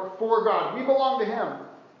set apart for God. We belong to him.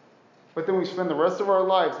 But then we spend the rest of our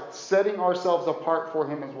lives setting ourselves apart for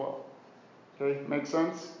him as well. Okay, make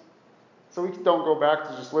sense? So we don't go back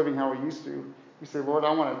to just living how we used to. We say, Lord,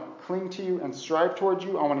 I want to cling to you and strive towards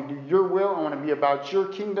you. I want to do your will. I want to be about your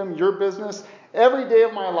kingdom, your business, every day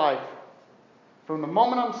of my life. From the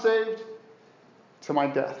moment I'm saved to my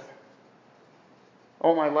death. I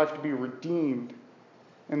want my life to be redeemed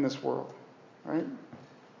in this world. Right?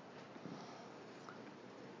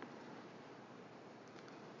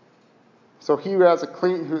 So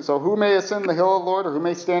who may ascend the hill of the Lord, or who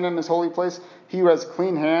may stand in his holy place? He who has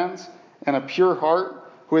clean hands and a pure heart,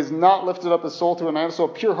 who has not lifted up his soul to an idol. So a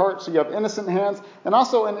pure heart, so you have innocent hands, and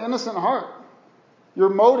also an innocent heart. Your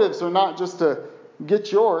motives are not just to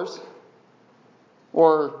get yours,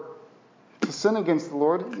 or to sin against the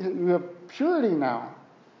Lord. You have purity now.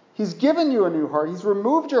 He's given you a new heart. He's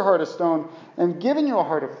removed your heart of stone and given you a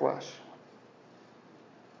heart of flesh.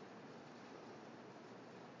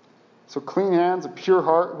 So clean hands, a pure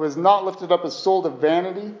heart, who has not lifted up his soul to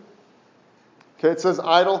vanity. Okay, it says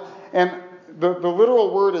idol. And the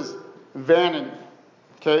literal word is vanity.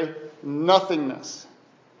 Okay? Nothingness.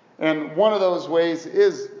 And one of those ways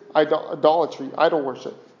is idolatry, idol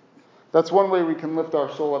worship. That's one way we can lift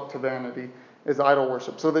our soul up to vanity, is idol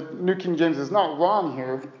worship. So the New King James is not wrong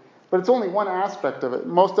here, but it's only one aspect of it.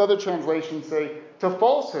 Most other translations say to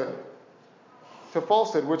falsehood. To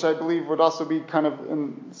falsehood, which I believe would also be kind of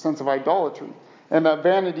in the sense of idolatry. And that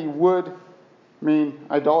vanity would mean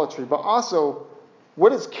idolatry. But also,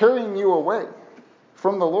 what is carrying you away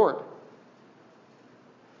from the Lord?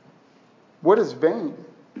 What is vain?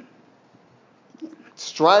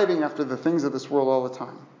 Striving after the things of this world all the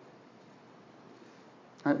time.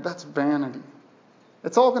 Right? That's vanity.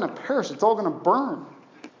 It's all going to perish. It's all going to burn.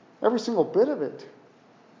 Every single bit of it.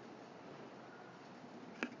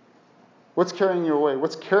 What's carrying you away?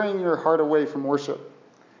 What's carrying your heart away from worship?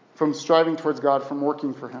 From striving towards God, from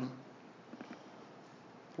working for him?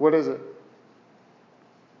 What is it?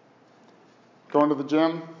 Going to the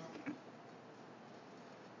gym?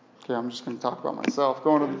 Okay, I'm just going to talk about myself.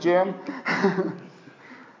 Going to the gym?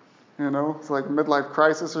 It's like a midlife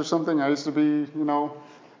crisis or something. I used to be,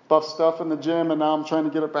 buff stuff in the gym, and now I'm trying to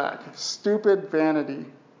get it back. Stupid vanity,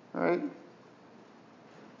 right?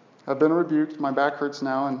 I've been rebuked. My back hurts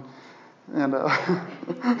now, and And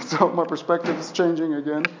so my perspective is changing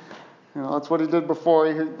again. That's what he did before.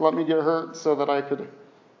 He let me get hurt so that I could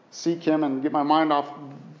seek him and get my mind off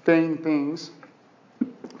vain things.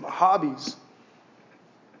 Hobbies.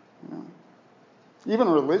 Even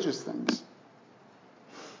religious things.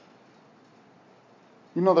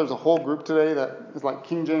 There's a whole group today that is like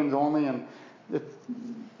King James only, and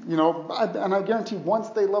and I guarantee once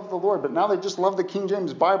they love the Lord, but now they just love the King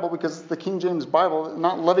James Bible because it's the King James Bible,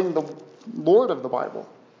 not loving the Lord of the Bible.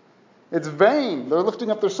 It's vain. They're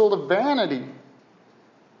lifting up their soul to vanity.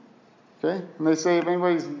 Okay? And they say if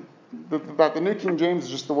anybody's that the New King James is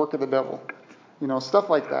just the work of the devil. Stuff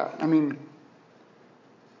like that.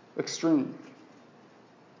 Extreme.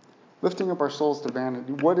 Lifting up our souls to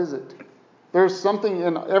vanity. What is it? There's something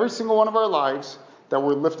in every single one of our lives that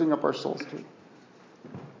we're lifting up our souls to.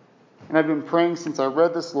 And I've been praying since I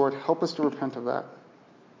read this, Lord, help us to repent of that.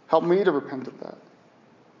 Help me to repent of that.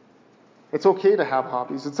 It's okay to have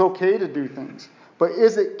hobbies. It's okay to do things. But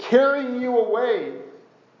is it carrying you away?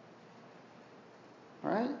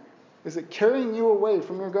 Right? Is it carrying you away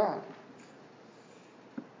from your God?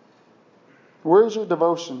 Where is your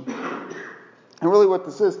devotion? And really what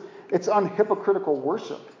this is, it's unhypocritical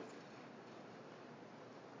worship.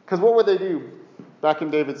 Because what would they do back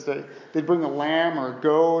in David's day? They'd bring a lamb or a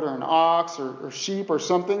goat or an ox or sheep or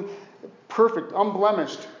something perfect,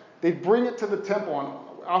 unblemished. They'd bring it to the temple and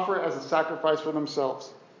offer it as a sacrifice for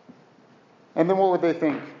themselves. And then what would they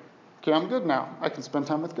think? Okay, I'm good now. I can spend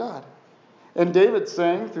time with God. And David's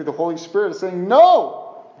saying, through the Holy Spirit, is saying,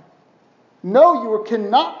 no, you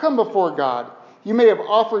cannot come before God. You may have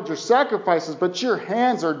offered your sacrifices, but your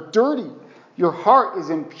hands are dirty. Your heart is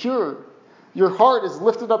impure. Your heart is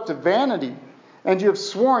lifted up to vanity, and you have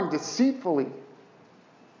sworn deceitfully.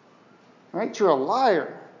 Right? You're a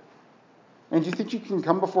liar. And you think you can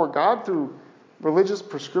come before God through religious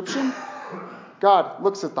prescription? God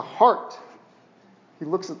looks at the heart. He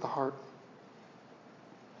looks at the heart.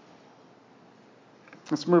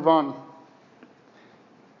 Let's move on.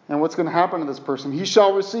 And what's going to happen to this person? He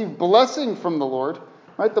shall receive blessing from the Lord,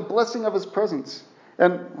 right? The blessing of his presence.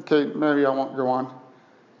 And, okay, maybe I won't go on.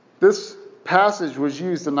 This passage was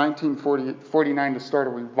used in 1949 to start a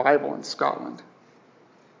revival in Scotland.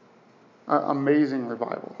 Amazing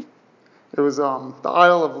revival. It was the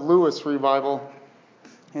Isle of Lewis revival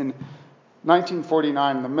in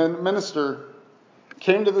 1949. The minister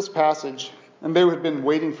came to this passage, and they had been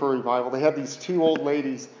waiting for a revival. They had these two old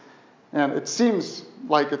ladies, and it seems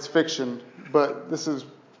like it's fiction, but this is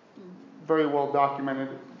very well documented.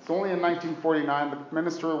 It's only in 1949. The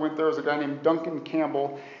minister who went there was a guy named Duncan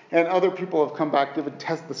Campbell, and other people have come back, give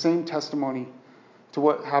the same testimony to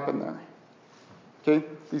what happened there. Okay,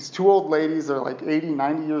 these two old ladies, they're like 80,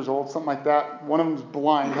 90 years old, something like that. One of them's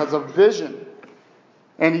blind, has a vision.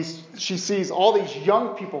 And she sees all these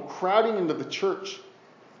young people crowding into the church.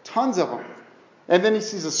 Tons of them. And then he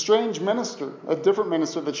sees a strange minister, a different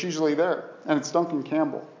minister that's usually there. And it's Duncan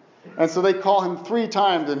Campbell. And so they call him 3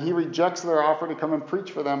 times, and he rejects their offer to come and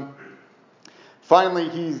preach for them. Finally,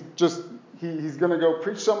 he's going to go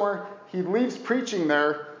preach somewhere. He leaves preaching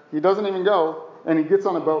there. He doesn't even go. And he gets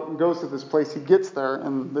on a boat and goes to this place. He gets there,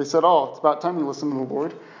 and they said, "Oh, it's about time you listen to the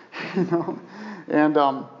Lord."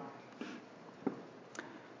 And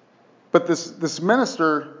but this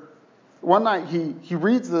minister, one night he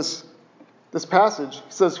reads this passage. He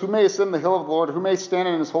says, "Who may ascend the hill of the Lord? Who may stand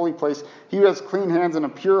in his holy place? He who has clean hands and a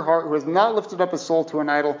pure heart, who has not lifted up his soul to an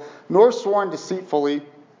idol, nor sworn deceitfully."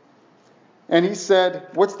 And he said,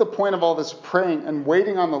 "What's the point of all this praying and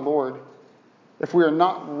waiting on the Lord if we are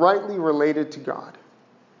not rightly related to God?"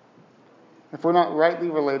 If we're not rightly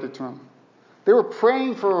related to him. They were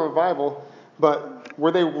praying for a revival, but were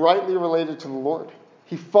they rightly related to the Lord?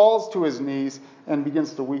 He falls to his knees and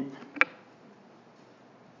begins to weep.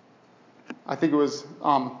 I think it was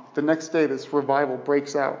the next day this revival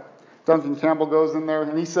breaks out. Duncan Campbell goes in there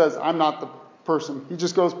and he says, "I'm not the person." He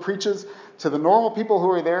just goes, preaches to the normal people who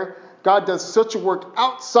are there. God does such a work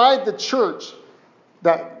outside the church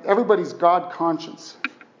that everybody's God conscious.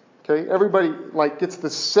 Okay, everybody gets the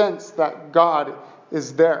sense that God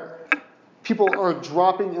is there. People are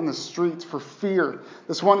dropping in the streets for fear.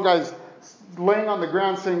 This one guy's laying on the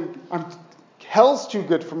ground saying, "Hell's too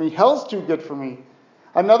good for me. Hell's too good for me."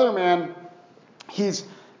 Another man, he's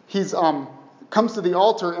comes to the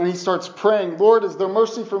altar and he starts praying, "Lord, is there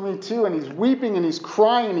mercy for me too?" And he's weeping and he's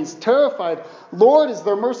crying and he's terrified. "Lord, is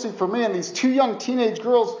there mercy for me?" And these 2 young teenage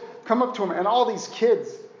girls come up to him, and all these kids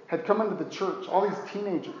had come into the church, all these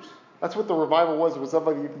teenagers. That's what the revival was of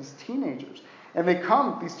these teenagers. And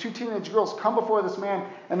these 2 teenage girls come before this man,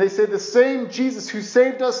 and they say, "The same Jesus who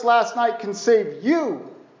saved us last night can save you."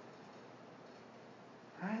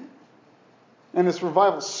 Right? And this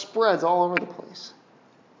revival spreads all over the place.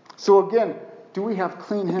 So again, do we have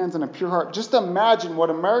clean hands and a pure heart? Just imagine what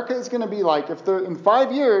America is going to be like in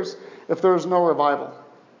 5 years if there's no revival.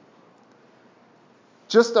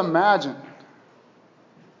 Just imagine.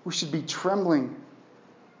 We should be trembling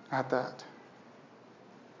at that.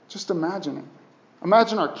 Just imagine it.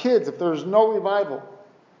 Imagine our kids if there's no revival.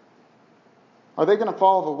 Are they going to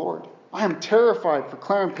follow the Lord? I am terrified for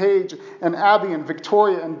Claire and Paige and Abby and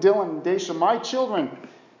Victoria and Dylan and Daisha, my children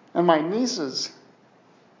and my nieces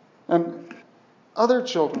and other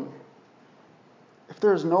children. If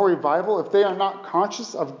there is no revival, if they are not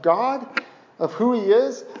conscious of God, of who He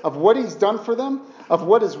is, of what He's done for them, of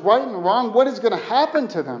what is right and wrong, what is going to happen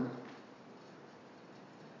to them?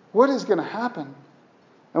 What is going to happen?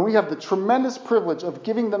 And we have the tremendous privilege of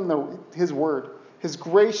giving them His word, His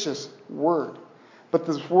gracious word. But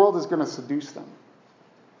this world is going to seduce them.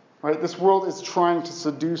 Right? This world is trying to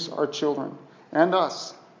seduce our children and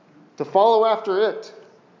us to follow after it,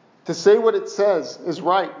 to say what it says is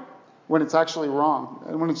right when it's actually wrong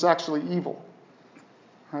and when it's actually evil.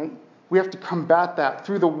 Right? We have to combat that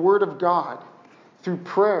through the Word of God, through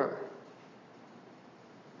prayer.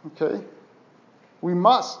 Okay? We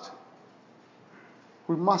must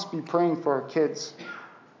be praying for our kids.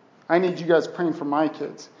 I need you guys praying for my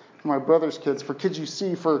kids, for my brother's kids, for kids you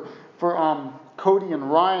see, for Cody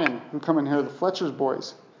and Ryan who come in here, the Fletcher's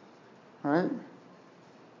boys. Right?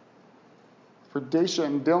 For Daisha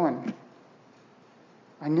and Dylan.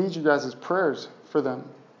 I need you guys' prayers for them.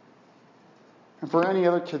 And for any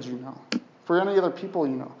other kids you know. For any other people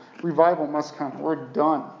you know. Revival must come. We're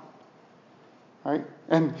done. Right?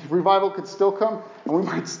 And revival could still come, and we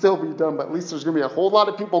might still be done, but at least there's going to be a whole lot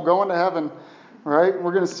of people going to heaven. Right?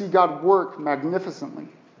 We're going to see God work magnificently.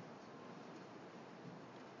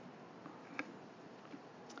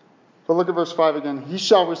 But look at verse 5 again. He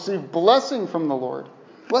shall receive blessing from the Lord.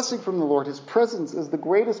 Blessing from the Lord. His presence is the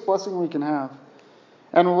greatest blessing we can have.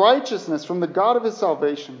 And righteousness from the God of his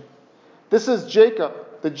salvation. This is Jacob,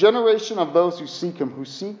 the generation of those who seek him, who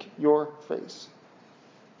seek your face.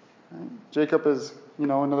 Right? Jacob is,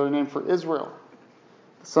 another name for Israel.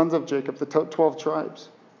 The sons of Jacob, the 12 tribes.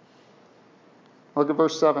 Look at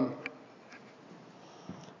verse 7.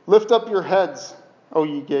 Lift up your heads, O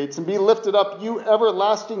ye gates, and be lifted up, you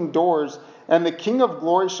everlasting doors, and the King of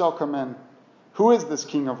glory shall come in. Who is this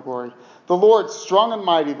King of glory? The Lord strong and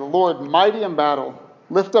mighty, the Lord mighty in battle.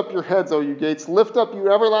 Lift up your heads, O you gates. Lift up,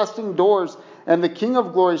 you everlasting doors, and the King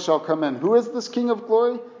of glory shall come in. Who is this King of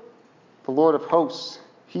glory? The Lord of hosts.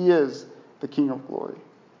 He is the King of glory.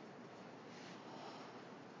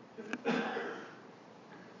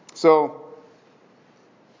 So,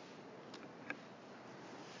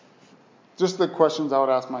 just the questions I would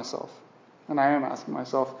ask myself, and I am asking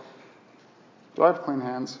myself, do I have clean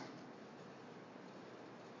hands?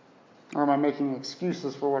 Or am I making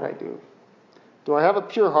excuses for what I do? Do I have a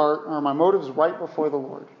pure heart, or are my motives right before the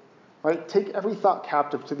Lord? Right? Take every thought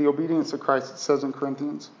captive to the obedience of Christ, it says in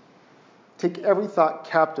Corinthians. Take every thought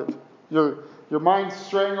captive. Your mind's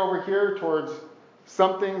straying over here towards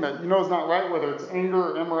something that you know is not right, whether it's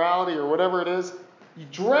anger or immorality or whatever it is. You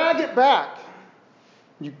drag it back.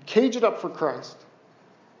 You cage it up for Christ.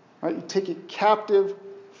 Right? You take it captive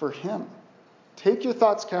for Him. Take your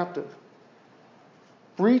thoughts captive.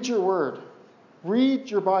 Read your word. Read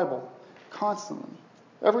your Bible constantly,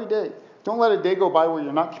 every day. Don't let a day go by where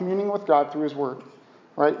you're not communing with God through His word.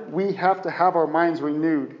 Right? We have to have our minds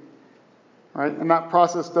renewed. Right? And that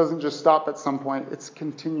process doesn't just stop at some point. It's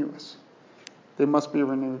continuous. They must be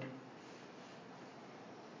renewed.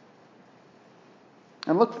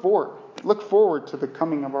 And look forward. Look forward to the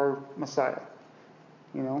coming of our Messiah.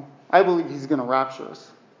 I believe He's going to rapture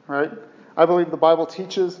us. Right? I believe the Bible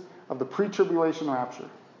teaches of the pre-tribulation rapture,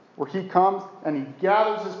 where He comes and He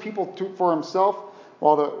gathers His people for Himself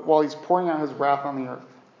while He's pouring out His wrath on the earth.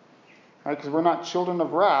 Right? Because we're not children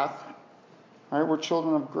of wrath. Right? We're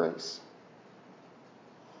children of grace.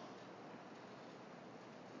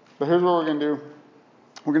 But here's what we're going to do.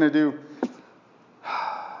 We're going to do,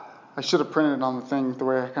 I should have printed it on the thing the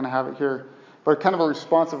way I kind of have it here, but kind of a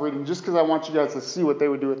responsive reading, just because I want you guys to see what they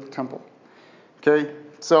would do at the temple. Okay?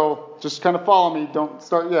 So just kind of follow me. Don't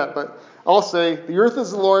start yet. But I'll say, the earth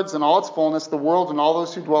is the Lord's and all its fullness, the world and all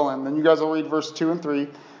those who dwell in. Then you guys will read verse 2 and 3.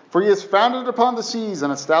 For He has founded it upon the seas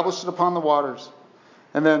and established it upon the waters.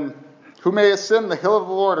 And then, who may ascend the hill of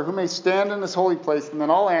the Lord, or who may stand in His holy place? And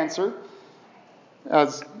then I'll answer,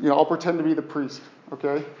 as I'll pretend to be the priest,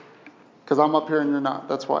 okay? Because I'm up here and you're not.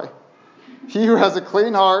 That's why. He who has a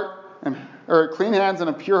clean heart clean hands and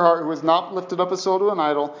a pure heart, who has not lifted up his soul to an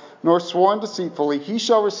idol, nor sworn deceitfully, he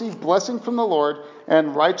shall receive blessing from the Lord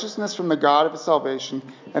and righteousness from the God of his salvation.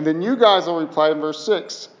 And then you guys will reply in verse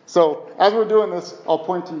 6. So as we're doing this, I'll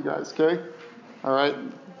point to you guys, okay? All right?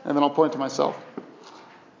 And then I'll point to myself.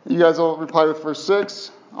 You guys will reply with verse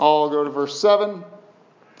 6. I'll go to verse 7.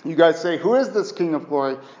 You guys say, who is this King of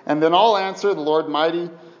glory? And then I'll answer, the Lord mighty,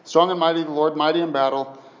 strong and mighty, the Lord mighty in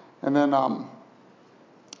battle. And then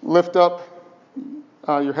lift up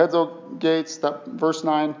your heads, O gates, that verse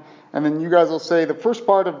 9. And then you guys will say the first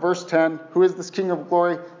part of verse 10, who is this King of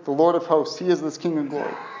glory? The Lord of hosts. He is this King of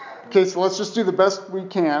glory. Okay, so let's just do the best we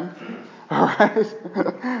can. All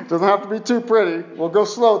right? Doesn't have to be too pretty. We'll go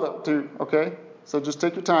slow, though, too. Okay? So just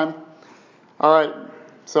take your time. All right.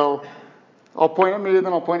 So I'll point at me, and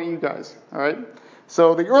then I'll point at you guys. All right?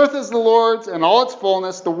 So the earth is the Lord's and all its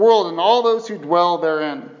fullness, the world and all those who dwell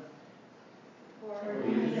therein.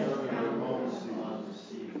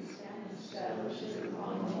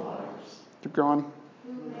 Keep going.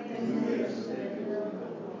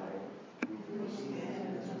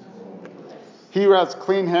 He who has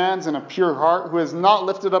clean hands and a pure heart, who has not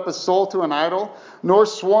lifted up his soul to an idol, nor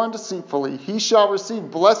sworn deceitfully, he shall receive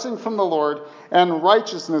blessing from the Lord and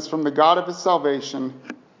righteousness from the God of his salvation.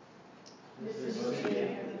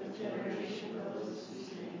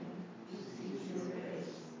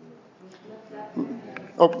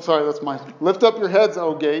 Oh, sorry, that's mine. Lift up your heads,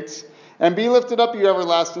 O gates, and be lifted up, you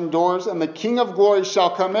everlasting doors, and the King of glory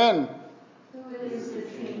shall come in.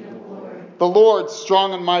 The Lord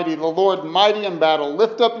strong and mighty, the Lord mighty in battle.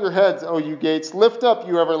 Lift up your heads, O you gates. Lift up,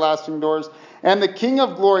 you everlasting doors. And the King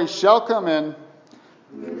of glory shall come in.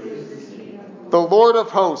 The Lord of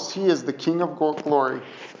hosts, he is the King of glory.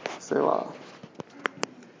 Selah.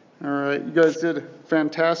 All right, you guys did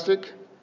fantastic.